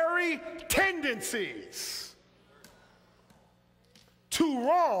 hereditary tendencies to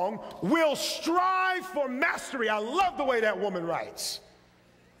wrong will strive for mastery. I love the way that woman writes.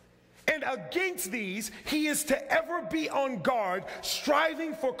 And against these, he is to ever be on guard,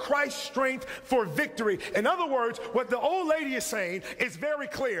 striving for Christ's strength for victory. In other words, what the old lady is saying is very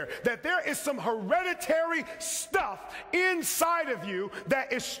clear, that there is some hereditary stuff inside of you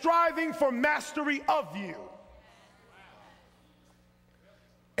that is striving for mastery of you.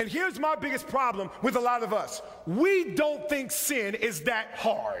 And here's my biggest problem with a lot of us. We don't think sin is that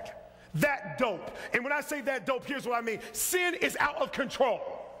hard, that dope. And when I say that dope, here's what I mean. Sin is out of control.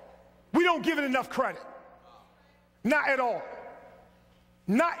 We don't give it enough credit. Not at all.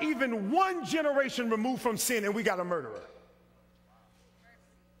 Not even one generation removed from sin and we got a murderer.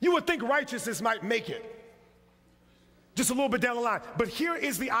 You would think righteousness might make it just a little bit down the line. But here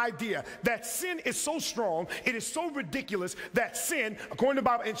is the idea that sin is so strong, it is so ridiculous that sin, according to the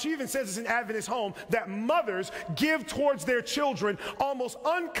Bible, and she even says this in Adventist Home, that mothers give towards their children almost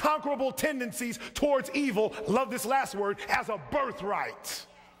unconquerable tendencies towards evil, love this last word, as a birthright.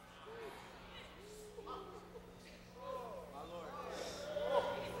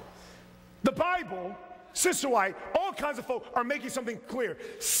 The Bible, Sister White, all kinds of folk are making something clear.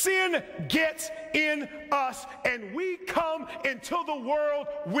 Sin gets in us and we come into the world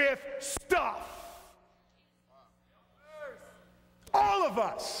with stuff. All of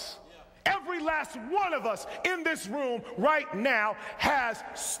us, every last one of us in this room right now has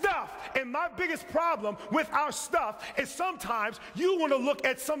stuff. And my biggest problem with our stuff is sometimes you want to look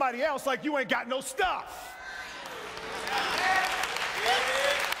at somebody else like you ain't got no stuff.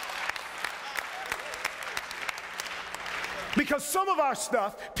 Because some of our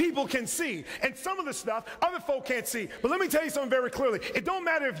stuff people can see, and some of the stuff other folk can't see. But let me tell you something very clearly. It don't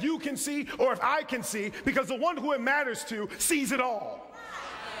matter if you can see or if I can see, because the one who it matters to sees it all.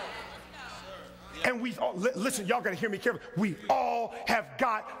 And we all, listen, y'all gotta hear me carefully. We all have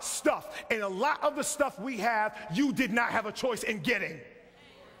got stuff. And a lot of the stuff we have, you did not have a choice in getting.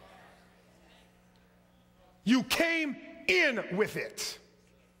 You came in with it.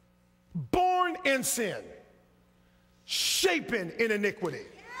 Born in sin. Shapen in iniquity.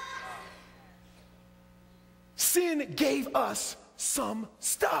 Sin gave us some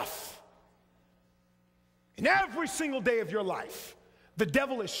stuff. And every single day of your life, the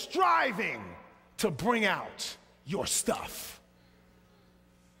devil is striving to bring out your stuff.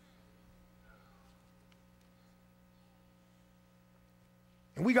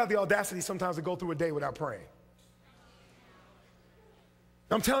 And we got the audacity sometimes to go through a day without praying.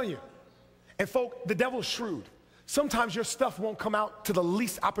 I'm telling you. And folk, the devil's shrewd. Sometimes your stuff won't come out to the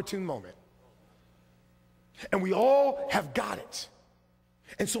least opportune moment. And we all have got it.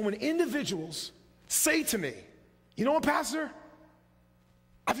 And so when individuals say to me, you know what, Pastor?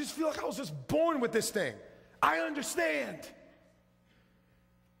 I just feel like I was just born with this thing. I understand.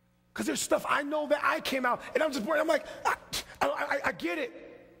 Because there's stuff I know that I came out and I'm just born. I'm like, I get it.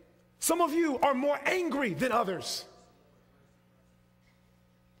 Some of you are more angry than others.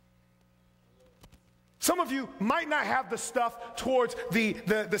 Some of you might not have the stuff towards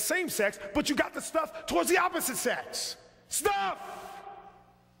the same sex, but you got the stuff towards the opposite sex. Stuff!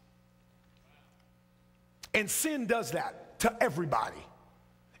 And sin does that to everybody.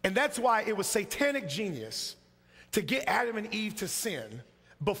 And that's why it was satanic genius to get Adam and Eve to sin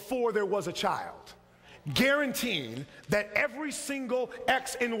before there was a child, guaranteeing that every single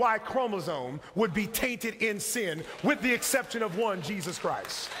X and Y chromosome would be tainted in sin, with the exception of one, Jesus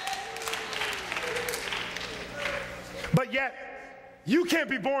Christ. But yet, you can't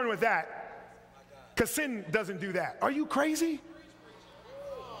be born with that, because sin doesn't do that. Are you crazy?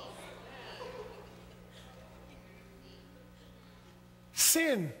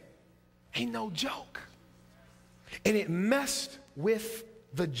 Sin ain't no joke. And it messed with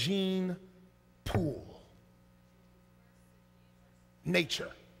the gene pool.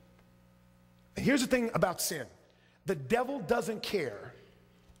 Nature. And here's the thing about sin. The devil doesn't care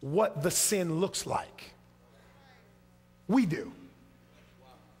what the sin looks like. We do.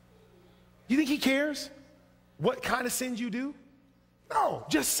 You think he cares what kind of sins you do? No,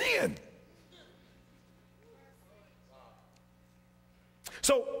 just sin.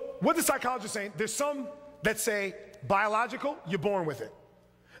 So what the psychologists are saying, there's some that say biological, you're born with it.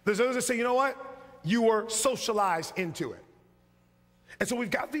 There's others that say, you know what? You were socialized into it. And so we've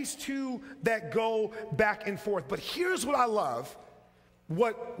got these two that go back and forth. But here's what I love.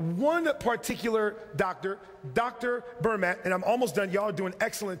 What one particular doctor, Dr. Bermat, and I'm almost done, y'all are doing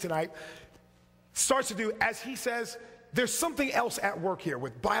excellent tonight, starts to do, as he says, there's something else at work here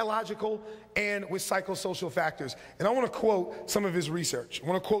with biological and with psychosocial factors. And I want to quote some of his research.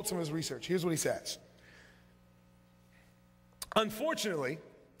 Here's what he says. Unfortunately,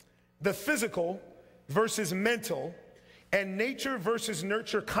 the physical versus mental and nature versus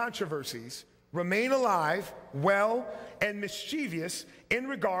nurture controversies remain alive, well, and mischievous in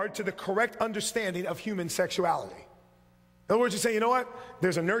regard to the correct understanding of human sexuality. In other words, you say, you know what?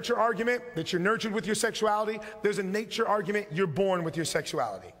 There's a nurture argument that you're nurtured with your sexuality. There's a nature argument you're born with your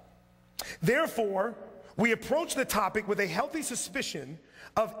sexuality. Therefore, we approach the topic with a healthy suspicion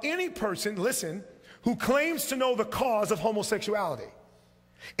of any person, listen, who claims to know the cause of homosexuality.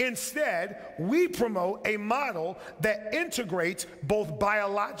 Instead, we promote a model that integrates both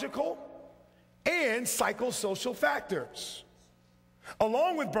biological and psychosocial factors.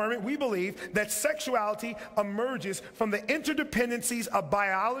 Along with Berman, we believe that sexuality emerges from the interdependencies of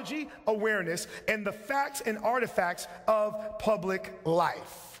biology, awareness, and the facts and artifacts of public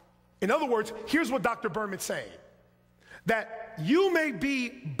life. In other words, here's what Dr. Berman's saying. That you may be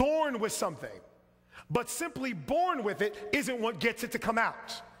born with something, but simply born with it isn't what gets it to come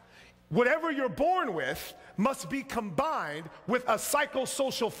out. Whatever you're born with must be combined with a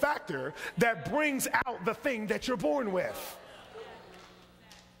psychosocial factor that brings out the thing that you're born with.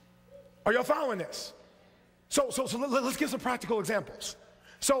 Are y'all following this? So let's give some practical examples.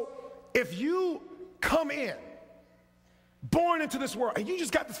 So if you come in, born into this world, and you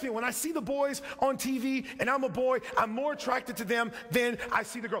just got this feeling, when I see the boys on TV and I'm a boy, I'm more attracted to them than I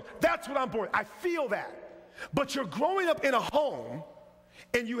see the girl. That's what I'm born. I feel that. But you're growing up in a home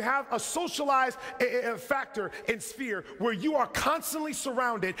and you have a socialized factor and sphere where you are constantly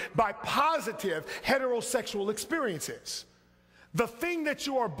surrounded by positive heterosexual experiences. The thing that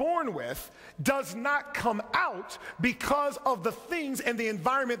you are born with does not come out because of the things and the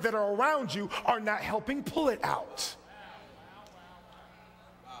environment that are around you are not helping pull it out.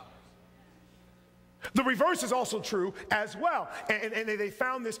 The reverse is also true as well. And they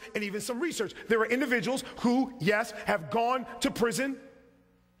found this in even some research. There are individuals who, yes, have gone to prison,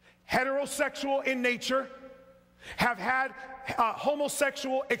 heterosexual in nature, have had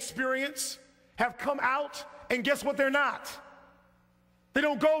homosexual experience, have come out, and guess what they're not? They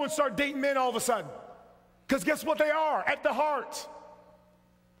don't go and start dating men all of a sudden. Because guess what they are at the heart?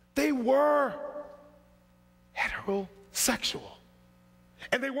 They were heterosexual.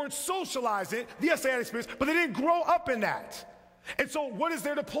 And they weren't socialized in it. Yes, they had experience, but they didn't grow up in that. And so what is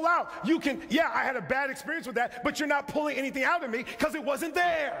there to pull out? You can, yeah, I had a bad experience with that, but you're not pulling anything out of me because it wasn't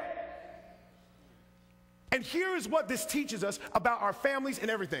there. And here is what this teaches us about our families and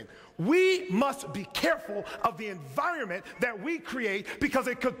everything. We must be careful of the environment that we create because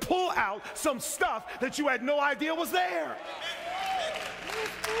it could pull out some stuff that you had no idea was there.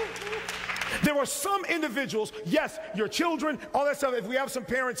 There are some individuals, yes, your children, all that stuff, if we have some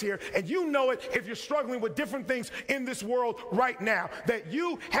parents here, and you know it if you're struggling with different things in this world right now, that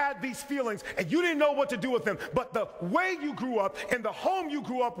you had these feelings and you didn't know what to do with them, but the way you grew up and the home you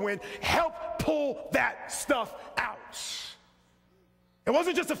grew up in helped pull that stuff out. It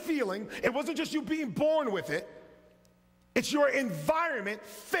wasn't just a feeling. It wasn't just you being born with it. It's your environment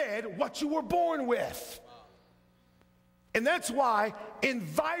fed what you were born with. And that's why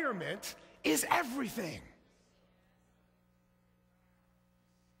environment is everything.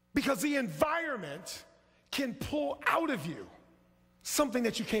 Because the environment can pull out of you something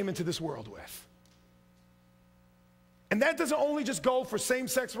that you came into this world with. And that doesn't only just go for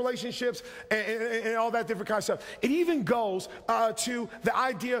same-sex relationships and all that different kind of stuff. It even goes to the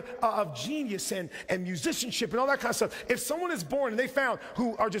idea of genius and musicianship and all that kind of stuff. If someone is born and they found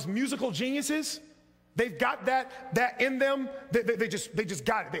who are just musical geniuses, they've got that in them. They just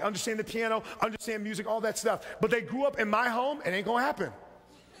got it. They understand the piano, understand music, all that stuff. But they grew up in my home, it ain't gonna happen.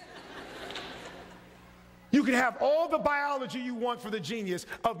 You can have all the biology you want for the genius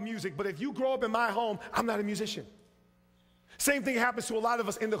of music, but if you grow up in my home, I'm not a musician. Same thing happens to a lot of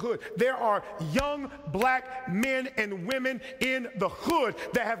us in the hood. There are young black men and women in the hood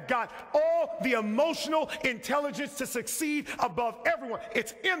that have got all the emotional intelligence to succeed above everyone.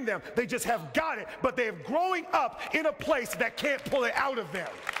 It's in them. They just have got it, but they're growing up in a place that can't pull it out of them.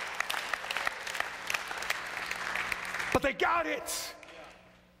 But they got it.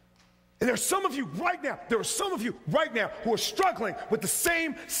 And there are some of you right now, who are struggling with the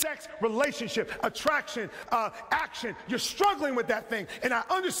same-sex relationship, attraction, action. You're struggling with that thing. And I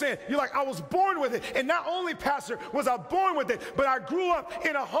understand. You're like, I was born with it. And not only, Pastor, was I born with it, but I grew up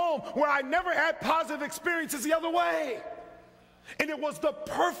in a home where I never had positive experiences the other way. And it was the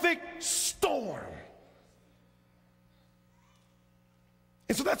perfect storm.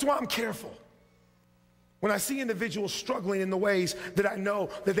 And so that's why I'm careful when I see individuals struggling in the ways that I know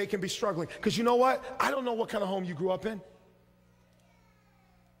that they can be struggling. Because you know what? I don't know what kind of home you grew up in.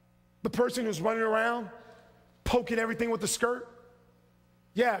 The person who's running around, poking everything with the skirt.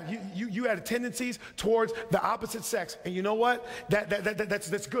 Yeah, you had tendencies towards the opposite sex. And you know what?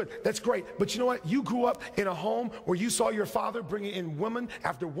 That's good. That's great. But you know what? You grew up in a home where you saw your father bringing in woman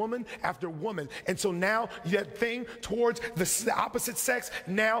after woman after woman. And so now that thing towards the opposite sex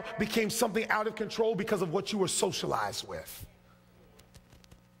now became something out of control because of what you were socialized with.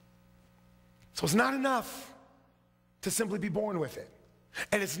 So it's not enough to simply be born with it.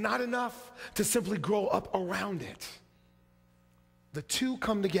 And it's not enough to simply grow up around it. The two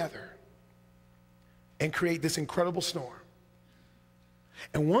come together and create this incredible storm.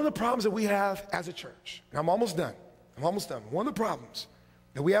 And one of the problems that we have as a church, and I'm almost done. One of the problems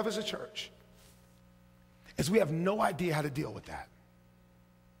that we have as a church is we have no idea how to deal with that.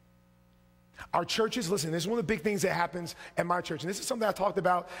 Our churches, listen, this is one of the big things that happens at my church. And this is something I talked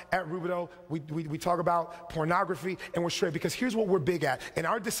about at Rubidoux. We talk about pornography, and we're straight, because here's what we're big at. In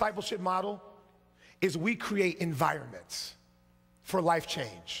our discipleship model is we create environments for life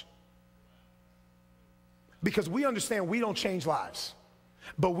change. Because we understand we don't change lives,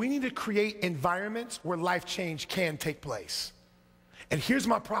 but we need to create environments where life change can take place. And here's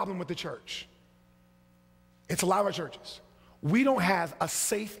my problem with the church. It's a lot of our churches. We don't have a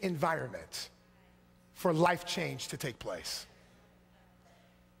safe environment for life change to take place.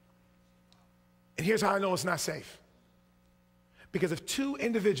 And here's how I know it's not safe. Because if two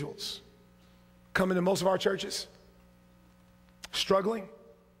individuals come into most of our churches struggling,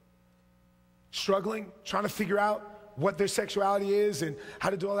 trying to figure out what their sexuality is and how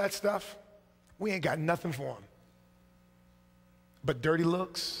to do all that stuff, we ain't got nothing for them. but dirty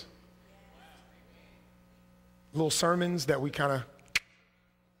looks, little sermons that we kind of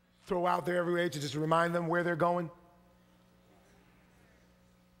throw out there every day to just remind them where they're going.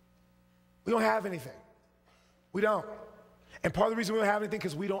 We don't have anything. We don't. And part of the reason we don't have anything is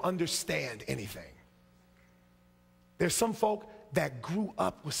because we don't understand anything. There's some folk that grew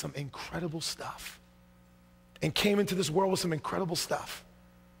up with some incredible stuff and came into this world with some incredible stuff.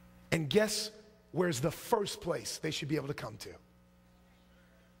 And guess where's the first place they should be able to come to?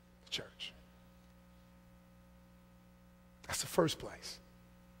 The church. That's the first place.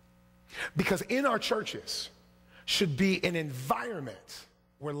 Because in our churches should be an environment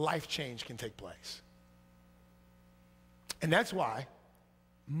where life change can take place. And that's why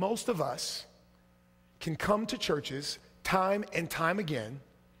most of us can come to churches time and time again,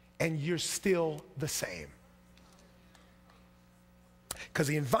 and you're still the same. Because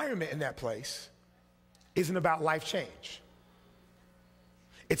the environment in that place isn't about life change.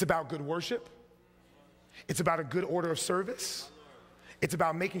 It's about good worship. It's about a good order of service. It's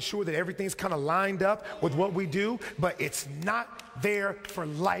about making sure that everything's kind of lined up with what we do, but it's not there for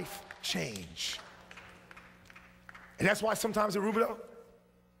life change. And that's why sometimes at Rubidoux,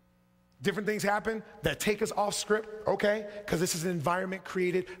 different things happen that take us off script, okay? Because this is an environment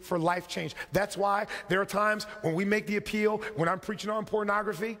created for life change. That's why there are times when we make the appeal, when I'm preaching on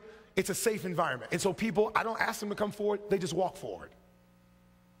pornography, it's a safe environment. And so people, I don't ask them to come forward, they just walk forward.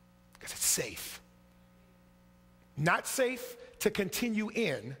 Because it's safe. Not safe to continue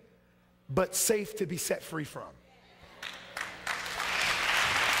in, but safe to be set free from.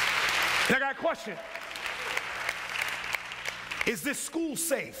 And I got a question. Is this school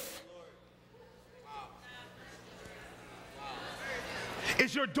safe?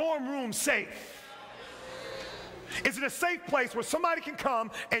 Is your dorm room safe? Is it a safe place where somebody can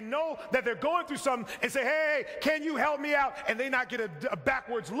come and know that they're going through something and say, hey, can you help me out? And they not get a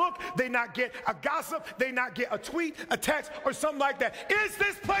backwards look, they not get a gossip, they not get a tweet, a text, or something like that. Is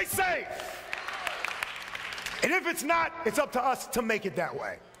this place safe? And if it's not, it's up to us to make it that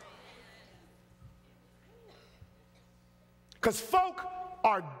way. Because folk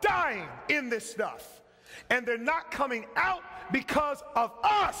are dying in this stuff, and they're not coming out because of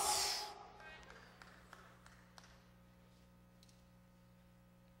us.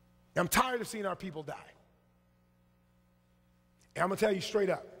 I'm tired of seeing our people die. And I'm going to tell you straight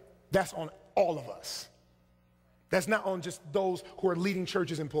up, that's on all of us. That's not on just those who are leading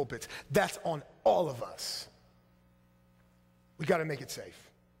churches and pulpits. That's on all of us. We got to make it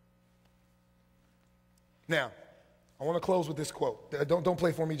safe. Now, I want to close with this quote. Don't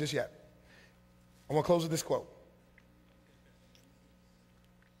play for me just yet. I want to close with this quote.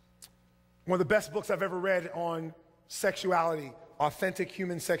 One of the best books I've ever read on sexuality, authentic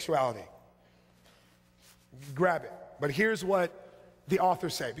human sexuality. Grab it. But here's what the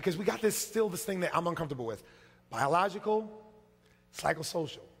authors say, because we got this thing that I'm uncomfortable with. Biological,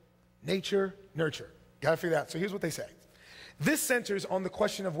 psychosocial, nature, nurture. Got to figure that out. So here's what they say. This centers on the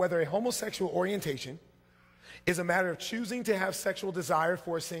question of whether a homosexual orientation is a matter of choosing to have sexual desire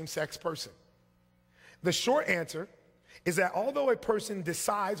for a same-sex person. The short answer is that although a person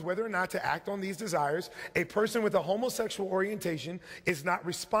decides whether or not to act on these desires, a person with a homosexual orientation is not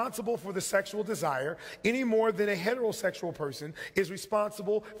responsible for the sexual desire any more than a heterosexual person is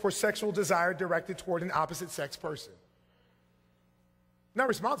responsible for sexual desire directed toward an opposite-sex person. Not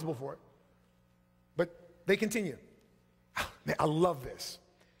responsible for it, but they continue. Man, I love this.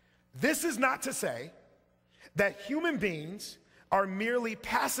 This is not to say that human beings are merely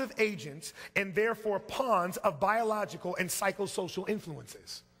passive agents and therefore pawns of biological and psychosocial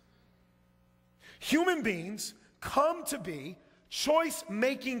influences. Human beings come to be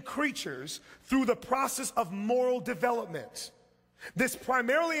choice-making creatures through the process of moral development. This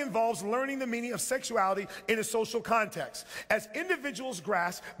primarily involves learning the meaning of sexuality in a social context. As individuals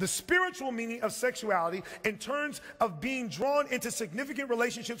grasp the spiritual meaning of sexuality in terms of being drawn into significant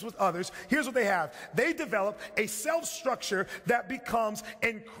relationships with others, here's what they have. They develop a self-structure that becomes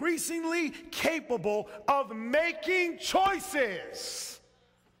increasingly capable of making choices.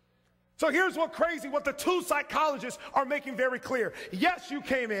 So here's what the two psychologists are making very clear. Yes, you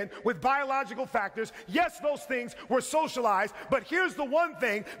came in with biological factors. Yes, those things were socialized. But here's the one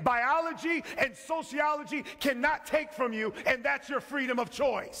thing biology and sociology cannot take from you, and that's your freedom of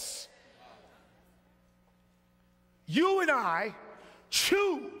choice. You and I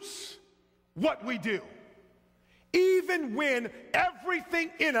choose what we do, even when everything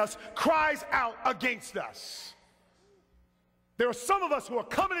in us cries out against us. There are some of us who are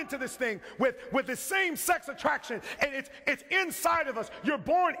coming into this thing with the same sex attraction, and it's inside of us. You're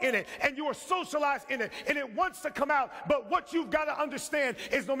born in it, and you are socialized in it, and it wants to come out. But what you've got to understand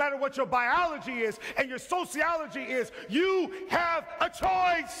is no matter what your biology is and your sociology is, you have a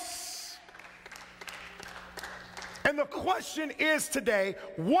choice. And the question is today,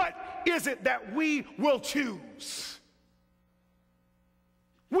 what is it that we will choose?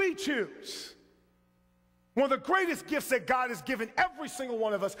 We choose. One of the greatest gifts that God has given every single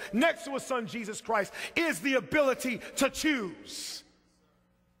one of us, next to his son Jesus Christ, is the ability to choose.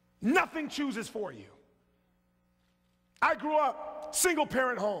 Nothing chooses for you. I grew up single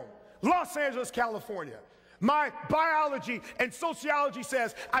parent home, Los Angeles, California. My biology and sociology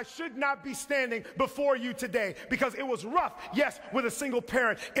says I should not be standing before you today because it was rough, yes, with a single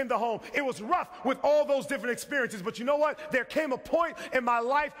parent in the home. It was rough with all those different experiences. But you know what? There came a point in my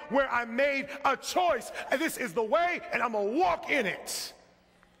life where I made a choice. And this is the way, and I'm going to walk in it.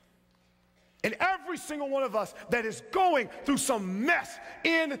 And every single one of us that is going through some mess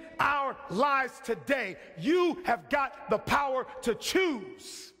in our lives today, you have got the power to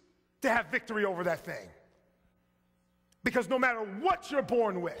choose to have victory over that thing. Because no matter what you're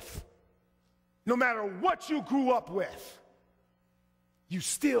born with, no matter what you grew up with, you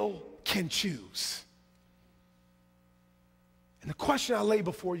still can choose. And the question I lay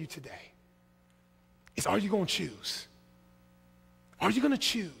before you today is, are you going to choose? Are you going to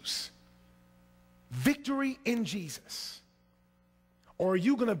choose victory in Jesus? Or are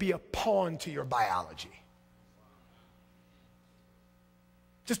you going to be a pawn to your biology?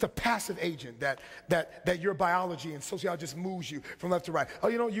 Just a passive agent that your biology and sociology just moves you from left to right. Oh,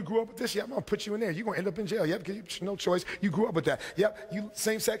 you know, you grew up with this? Yeah, I'm going to put you in there. You're going to end up in jail. Yep, because you no choice. You grew up with that. Yep, you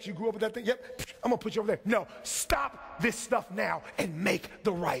same sex, you grew up with that thing. Yep, I'm going to put you over there. No, stop this stuff now and make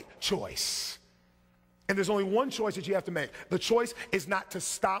the right choice. And there's only one choice that you have to make. The choice is not to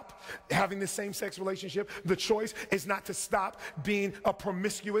stop having this same-sex relationship. The choice is not to stop being a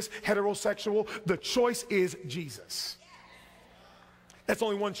promiscuous heterosexual. The choice is Jesus. That's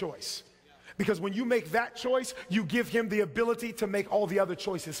only one choice. Because when you make that choice, you give him the ability to make all the other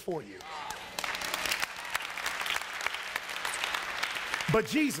choices for you. But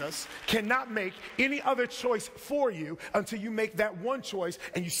Jesus cannot make any other choice for you until you make that one choice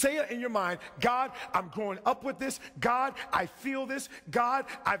and you say it in your mind, God, I'm growing up with this. God, I feel this. God,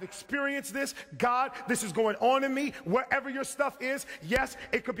 I've experienced this. God, this is going on in me. Wherever your stuff is, yes,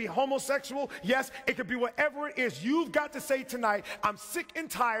 it could be homosexual. Yes, it could be whatever it is. You've got to say tonight, I'm sick and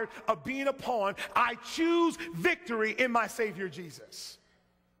tired of being a pawn. I choose victory in my Savior Jesus.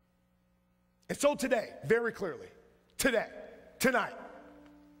 And so today, very clearly, tonight,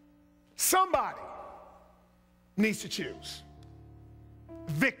 somebody needs to choose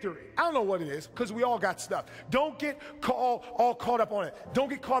victory. I don't know what it is, because we all got stuff. Don't get all caught up on it. Don't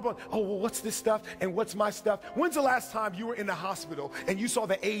get caught up on, oh, well, what's this stuff and what's my stuff? When's the last time you were in the hospital and you saw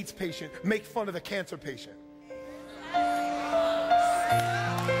the AIDS patient make fun of the cancer patient?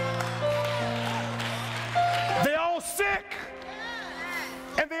 They all sick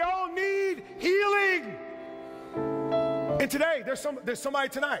and they all need healing. And today, there's somebody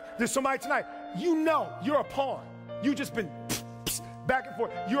tonight. You know you're a pawn. You've just been back and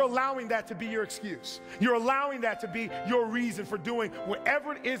forth. You're allowing that to be your excuse. You're allowing that to be your reason for doing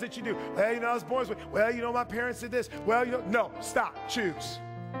whatever it is that you do. Well, you know, I was born this way. Well, you know, my parents did this. Well, you know, no, stop. Choose.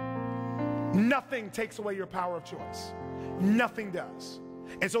 Nothing takes away your power of choice. Nothing does.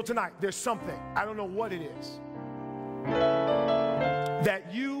 And so tonight, there's something, I don't know what it is,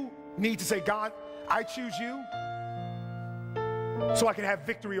 that you need to say, God, I choose you so I can have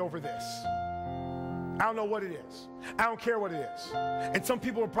victory over this. I don't know what it is. I don't care what it is. And some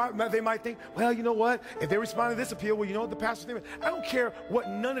people, they might think, well, you know what? If they respond to this appeal, well, you know what the pastor thinks? I don't care what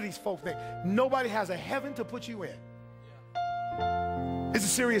none of these folks think. Nobody has a heaven to put you in. It's a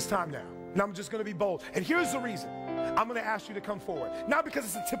serious time now. And I'm just going to be bold. And here's the reason. I'm going to ask you to come forward. Not because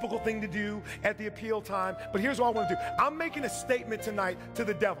it's a typical thing to do at the appeal time, but here's what I want to do. I'm making a statement tonight to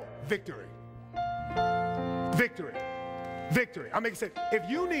the devil. Victory. Victory. Victory. I'm making a statement. If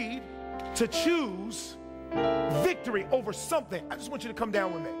you need to choose victory over something, I just want you to come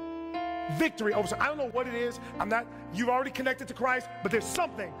down with me. Victory over something. I don't know what it is. You've already connected to Christ, but there's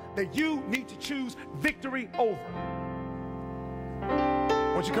something that you need to choose victory over.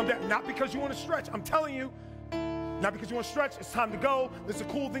 I want you to come down, not because you want to stretch. I'm telling you, not because you want to stretch. It's time to go. This is a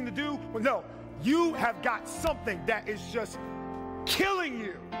cool thing to do. Well, no, you have got something that is just killing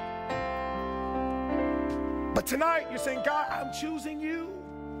you. But tonight, you're saying, God, I'm choosing you.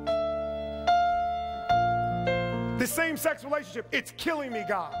 The same-sex relationship, it's killing me,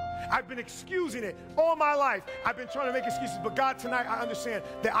 God. I've been excusing it all my life. I've been trying to make excuses. But God, tonight I understand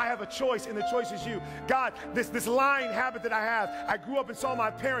that I have a choice, and the choice is you. God, this lying habit that I have, I grew up and saw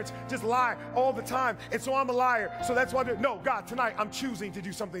my parents just lie all the time. And so I'm a liar. So that's why I do. No, God, tonight I'm choosing to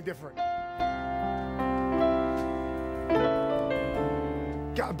do something different.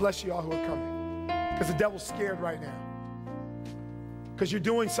 God bless you all who are coming. Because the devil's scared right now. Because you're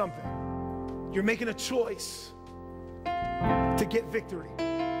doing something. You're making a choice to get victory.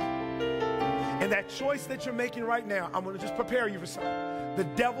 And that choice that you're making right now, I'm going to just prepare you for something. The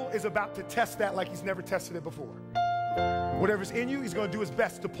devil is about to test that like he's never tested it before. Whatever's in you, he's going to do his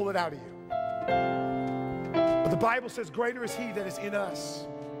best to pull it out of you. But the Bible says, greater is he that is in us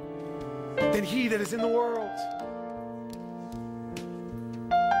than he that is in the world.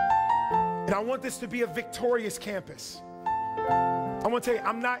 And I want this to be a victorious campus. I want to tell you,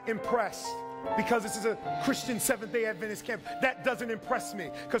 I'm not impressed because this is a Christian Seventh-day Adventist camp. That doesn't impress me,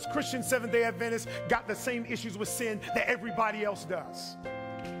 because Christian Seventh-day Adventists got the same issues with sin that everybody else does.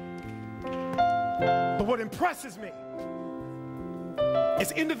 But what impresses me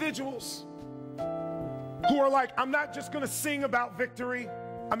is individuals who are like, I'm not just going to sing about victory,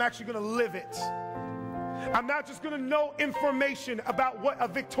 I'm actually going to live it. I'm not just going to know information about what a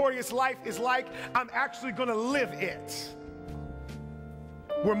victorious life is like, I'm actually going to live it.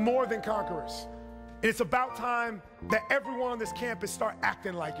 We're more than conquerors. And it's about time that everyone on this campus start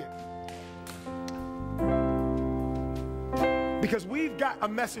acting like it. Because we've got a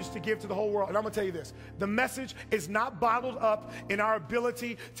message to give to the whole world. And I'm going to tell you this. The message is not bottled up in our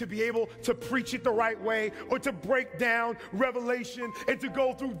ability to be able to preach it the right way, or to break down Revelation and to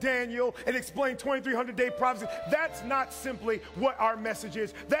go through Daniel and explain 2300-day prophecy. That's not simply what our message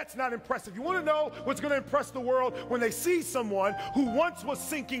is. That's not impressive. You want to know what's going to impress the world? When they see someone who once was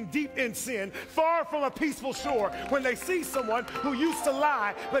sinking deep in sin, far from a peaceful shore. When they see someone who used to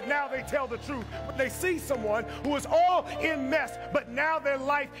lie, but now they tell the truth. When they see someone who was all in mess, but now their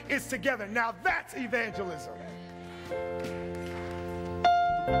life is together. Now that's evangelism.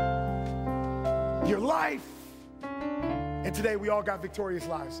 Your life. And today we all got victorious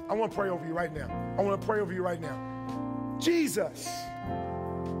lives. I want to pray over you right now. I want to pray over you right now. Jesus,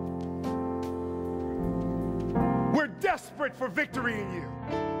 we're desperate for victory in you.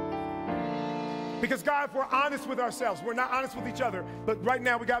 Because God, if we're honest with ourselves, we're not honest with each other, but right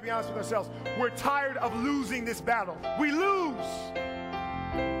now we got to be honest with ourselves. We're tired of losing this battle. We lose.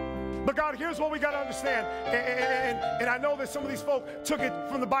 But God, here's what we got to understand. And I know that some of these folk took it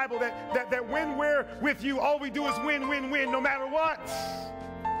from the Bible that when we're with you, all we do is win, win, win, no matter what.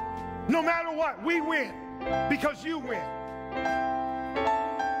 No matter what, we win because you win.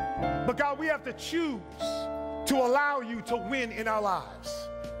 But God, we have to choose to allow you to win in our lives.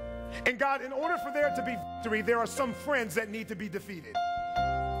 And God, in order for there to be victory, there are some friends that need to be defeated.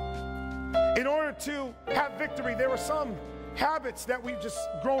 In order to have victory, there are some habits that we've just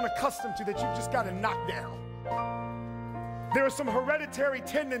grown accustomed to that you've just got to knock down. There are some hereditary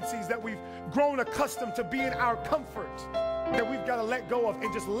tendencies that we've grown accustomed to being our comfort that we've got to let go of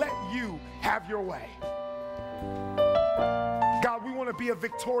and just let you have your way. God, we want to be a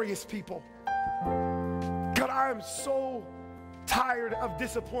victorious people. God, I am so tired of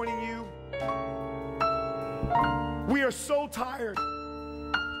disappointing you. We are so tired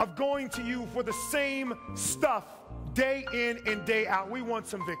of going to you for the same stuff day in and day out. We want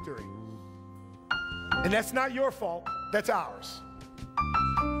some victory. And that's not your fault, that's ours.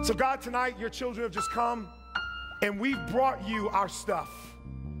 So God, tonight your children have just come and we've brought you our stuff.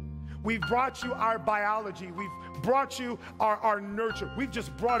 We've brought you our biology. We've brought you our nurture. We've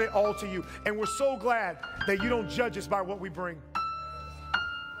just brought it all to you. And we're so glad that you don't judge us by what we bring.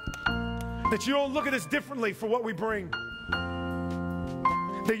 That you don't look at us differently for what we bring.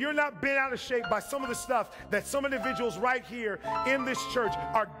 That you're not bent out of shape by some of the stuff that some individuals right here in this church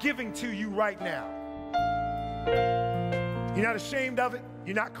are giving to you right now. You're not ashamed of it.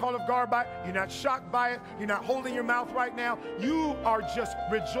 You're not caught off guard by it. You're not shocked by it. You're not holding your mouth right now. You are just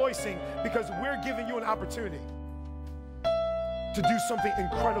rejoicing because we're giving you an opportunity to do something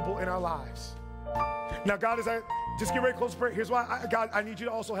incredible in our lives. Now, God, as I just get ready to close the prayer, here's why, God, I need you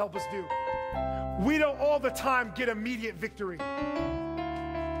to also help us do. We don't all the time get immediate victory.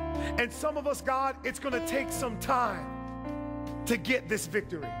 And some of us, God, it's going to take some time to get this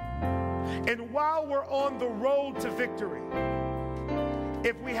victory. And while we're on the road to victory,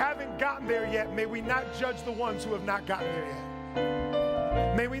 if we haven't gotten there yet, may we not judge the ones who have not gotten there yet.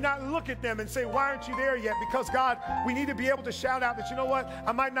 May we not look at them and say, why aren't you there yet? Because God, we need to be able to shout out that, you know what?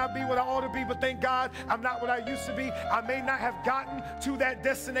 I might not be what I ought to be, but thank God I'm not what I used to be. I may not have gotten to that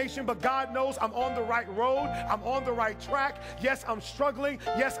destination, but God knows I'm on the right road. I'm on the right track. Yes, I'm struggling.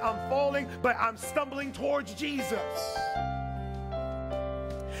 Yes, I'm falling, but I'm stumbling towards Jesus.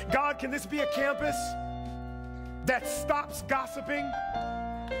 God, can this be a campus that stops gossiping?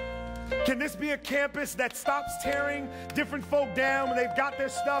 Can this be a campus that stops tearing different folk down when they've got their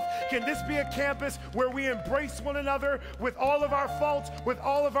stuff? Can this be a campus where we embrace one another with all of our faults, with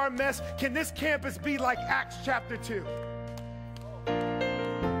all of our mess? Can this campus be like Acts chapter 2?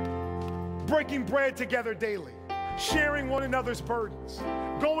 Breaking bread together daily, sharing one another's burdens,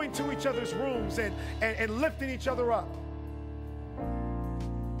 going to each other's rooms and lifting each other up.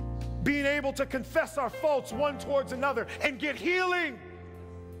 Being able to confess our faults one towards another and get healing.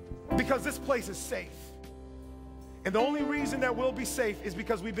 Because this place is safe. And the only reason that we'll be safe is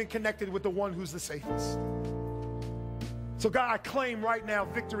because we've been connected with the one who's the safest. So God, I claim right now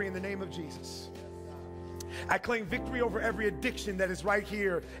victory in the name of Jesus. I claim victory over every addiction that is right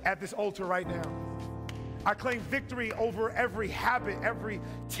here at this altar right now. I claim victory over every habit, every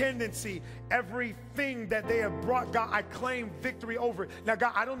tendency, everything that they have brought. God, I claim victory over it. Now,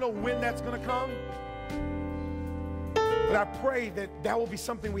 God, I don't know when that's going to come. But I pray that that will be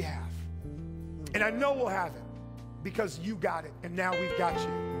something we have. And I know we'll have it because you got it and now we've got you.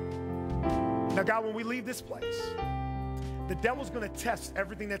 Now, God, when we leave this place, the devil's going to test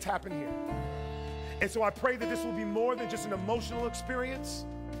everything that's happened here. And so I pray that this will be more than just an emotional experience,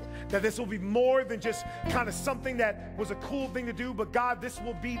 that this will be more than just kind of something that was a cool thing to do, but God, this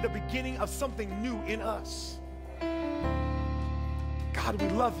will be the beginning of something new in us. God, we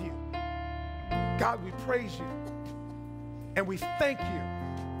love you. God, we praise you. And we thank you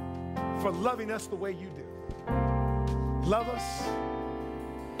for loving us the way you do. Love us,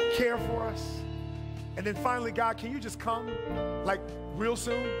 care for us. And then finally, God, can you just come like real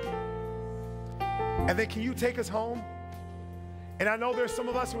soon? And then can you take us home? And I know there's some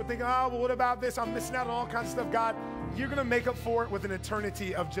of us who are thinking, oh, well, what about this? I'm missing out on all kinds of stuff. God, you're going to make up for it with an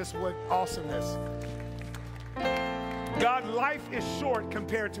eternity of just what awesomeness. God, life is short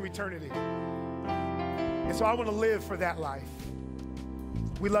compared to eternity. And so I want to live for that life.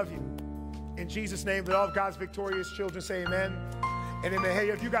 We love you. In Jesus' name, let all of God's victorious children say amen and amen. Hey,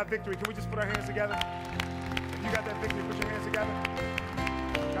 if you got victory, can we just put our hands together? If you got that victory, put your hands together.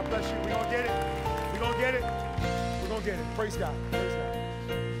 God bless you. We're going to get it. We're going to get it. We're going to get it. Praise God. Praise God.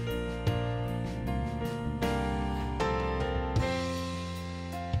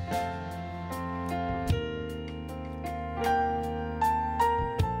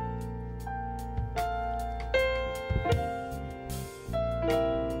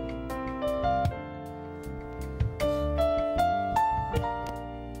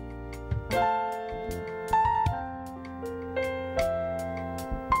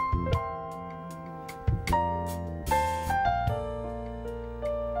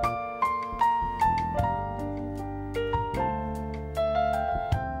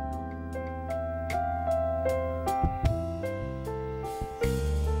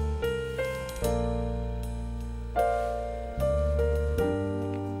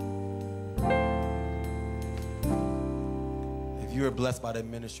 You were blessed by the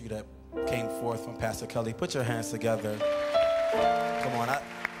ministry that came forth from Pastor Kelly. Put your hands together. Come on,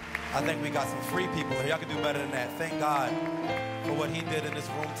 I think we got some free people here. Y'all can do better than that. Thank God for what he did in this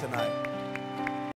room tonight.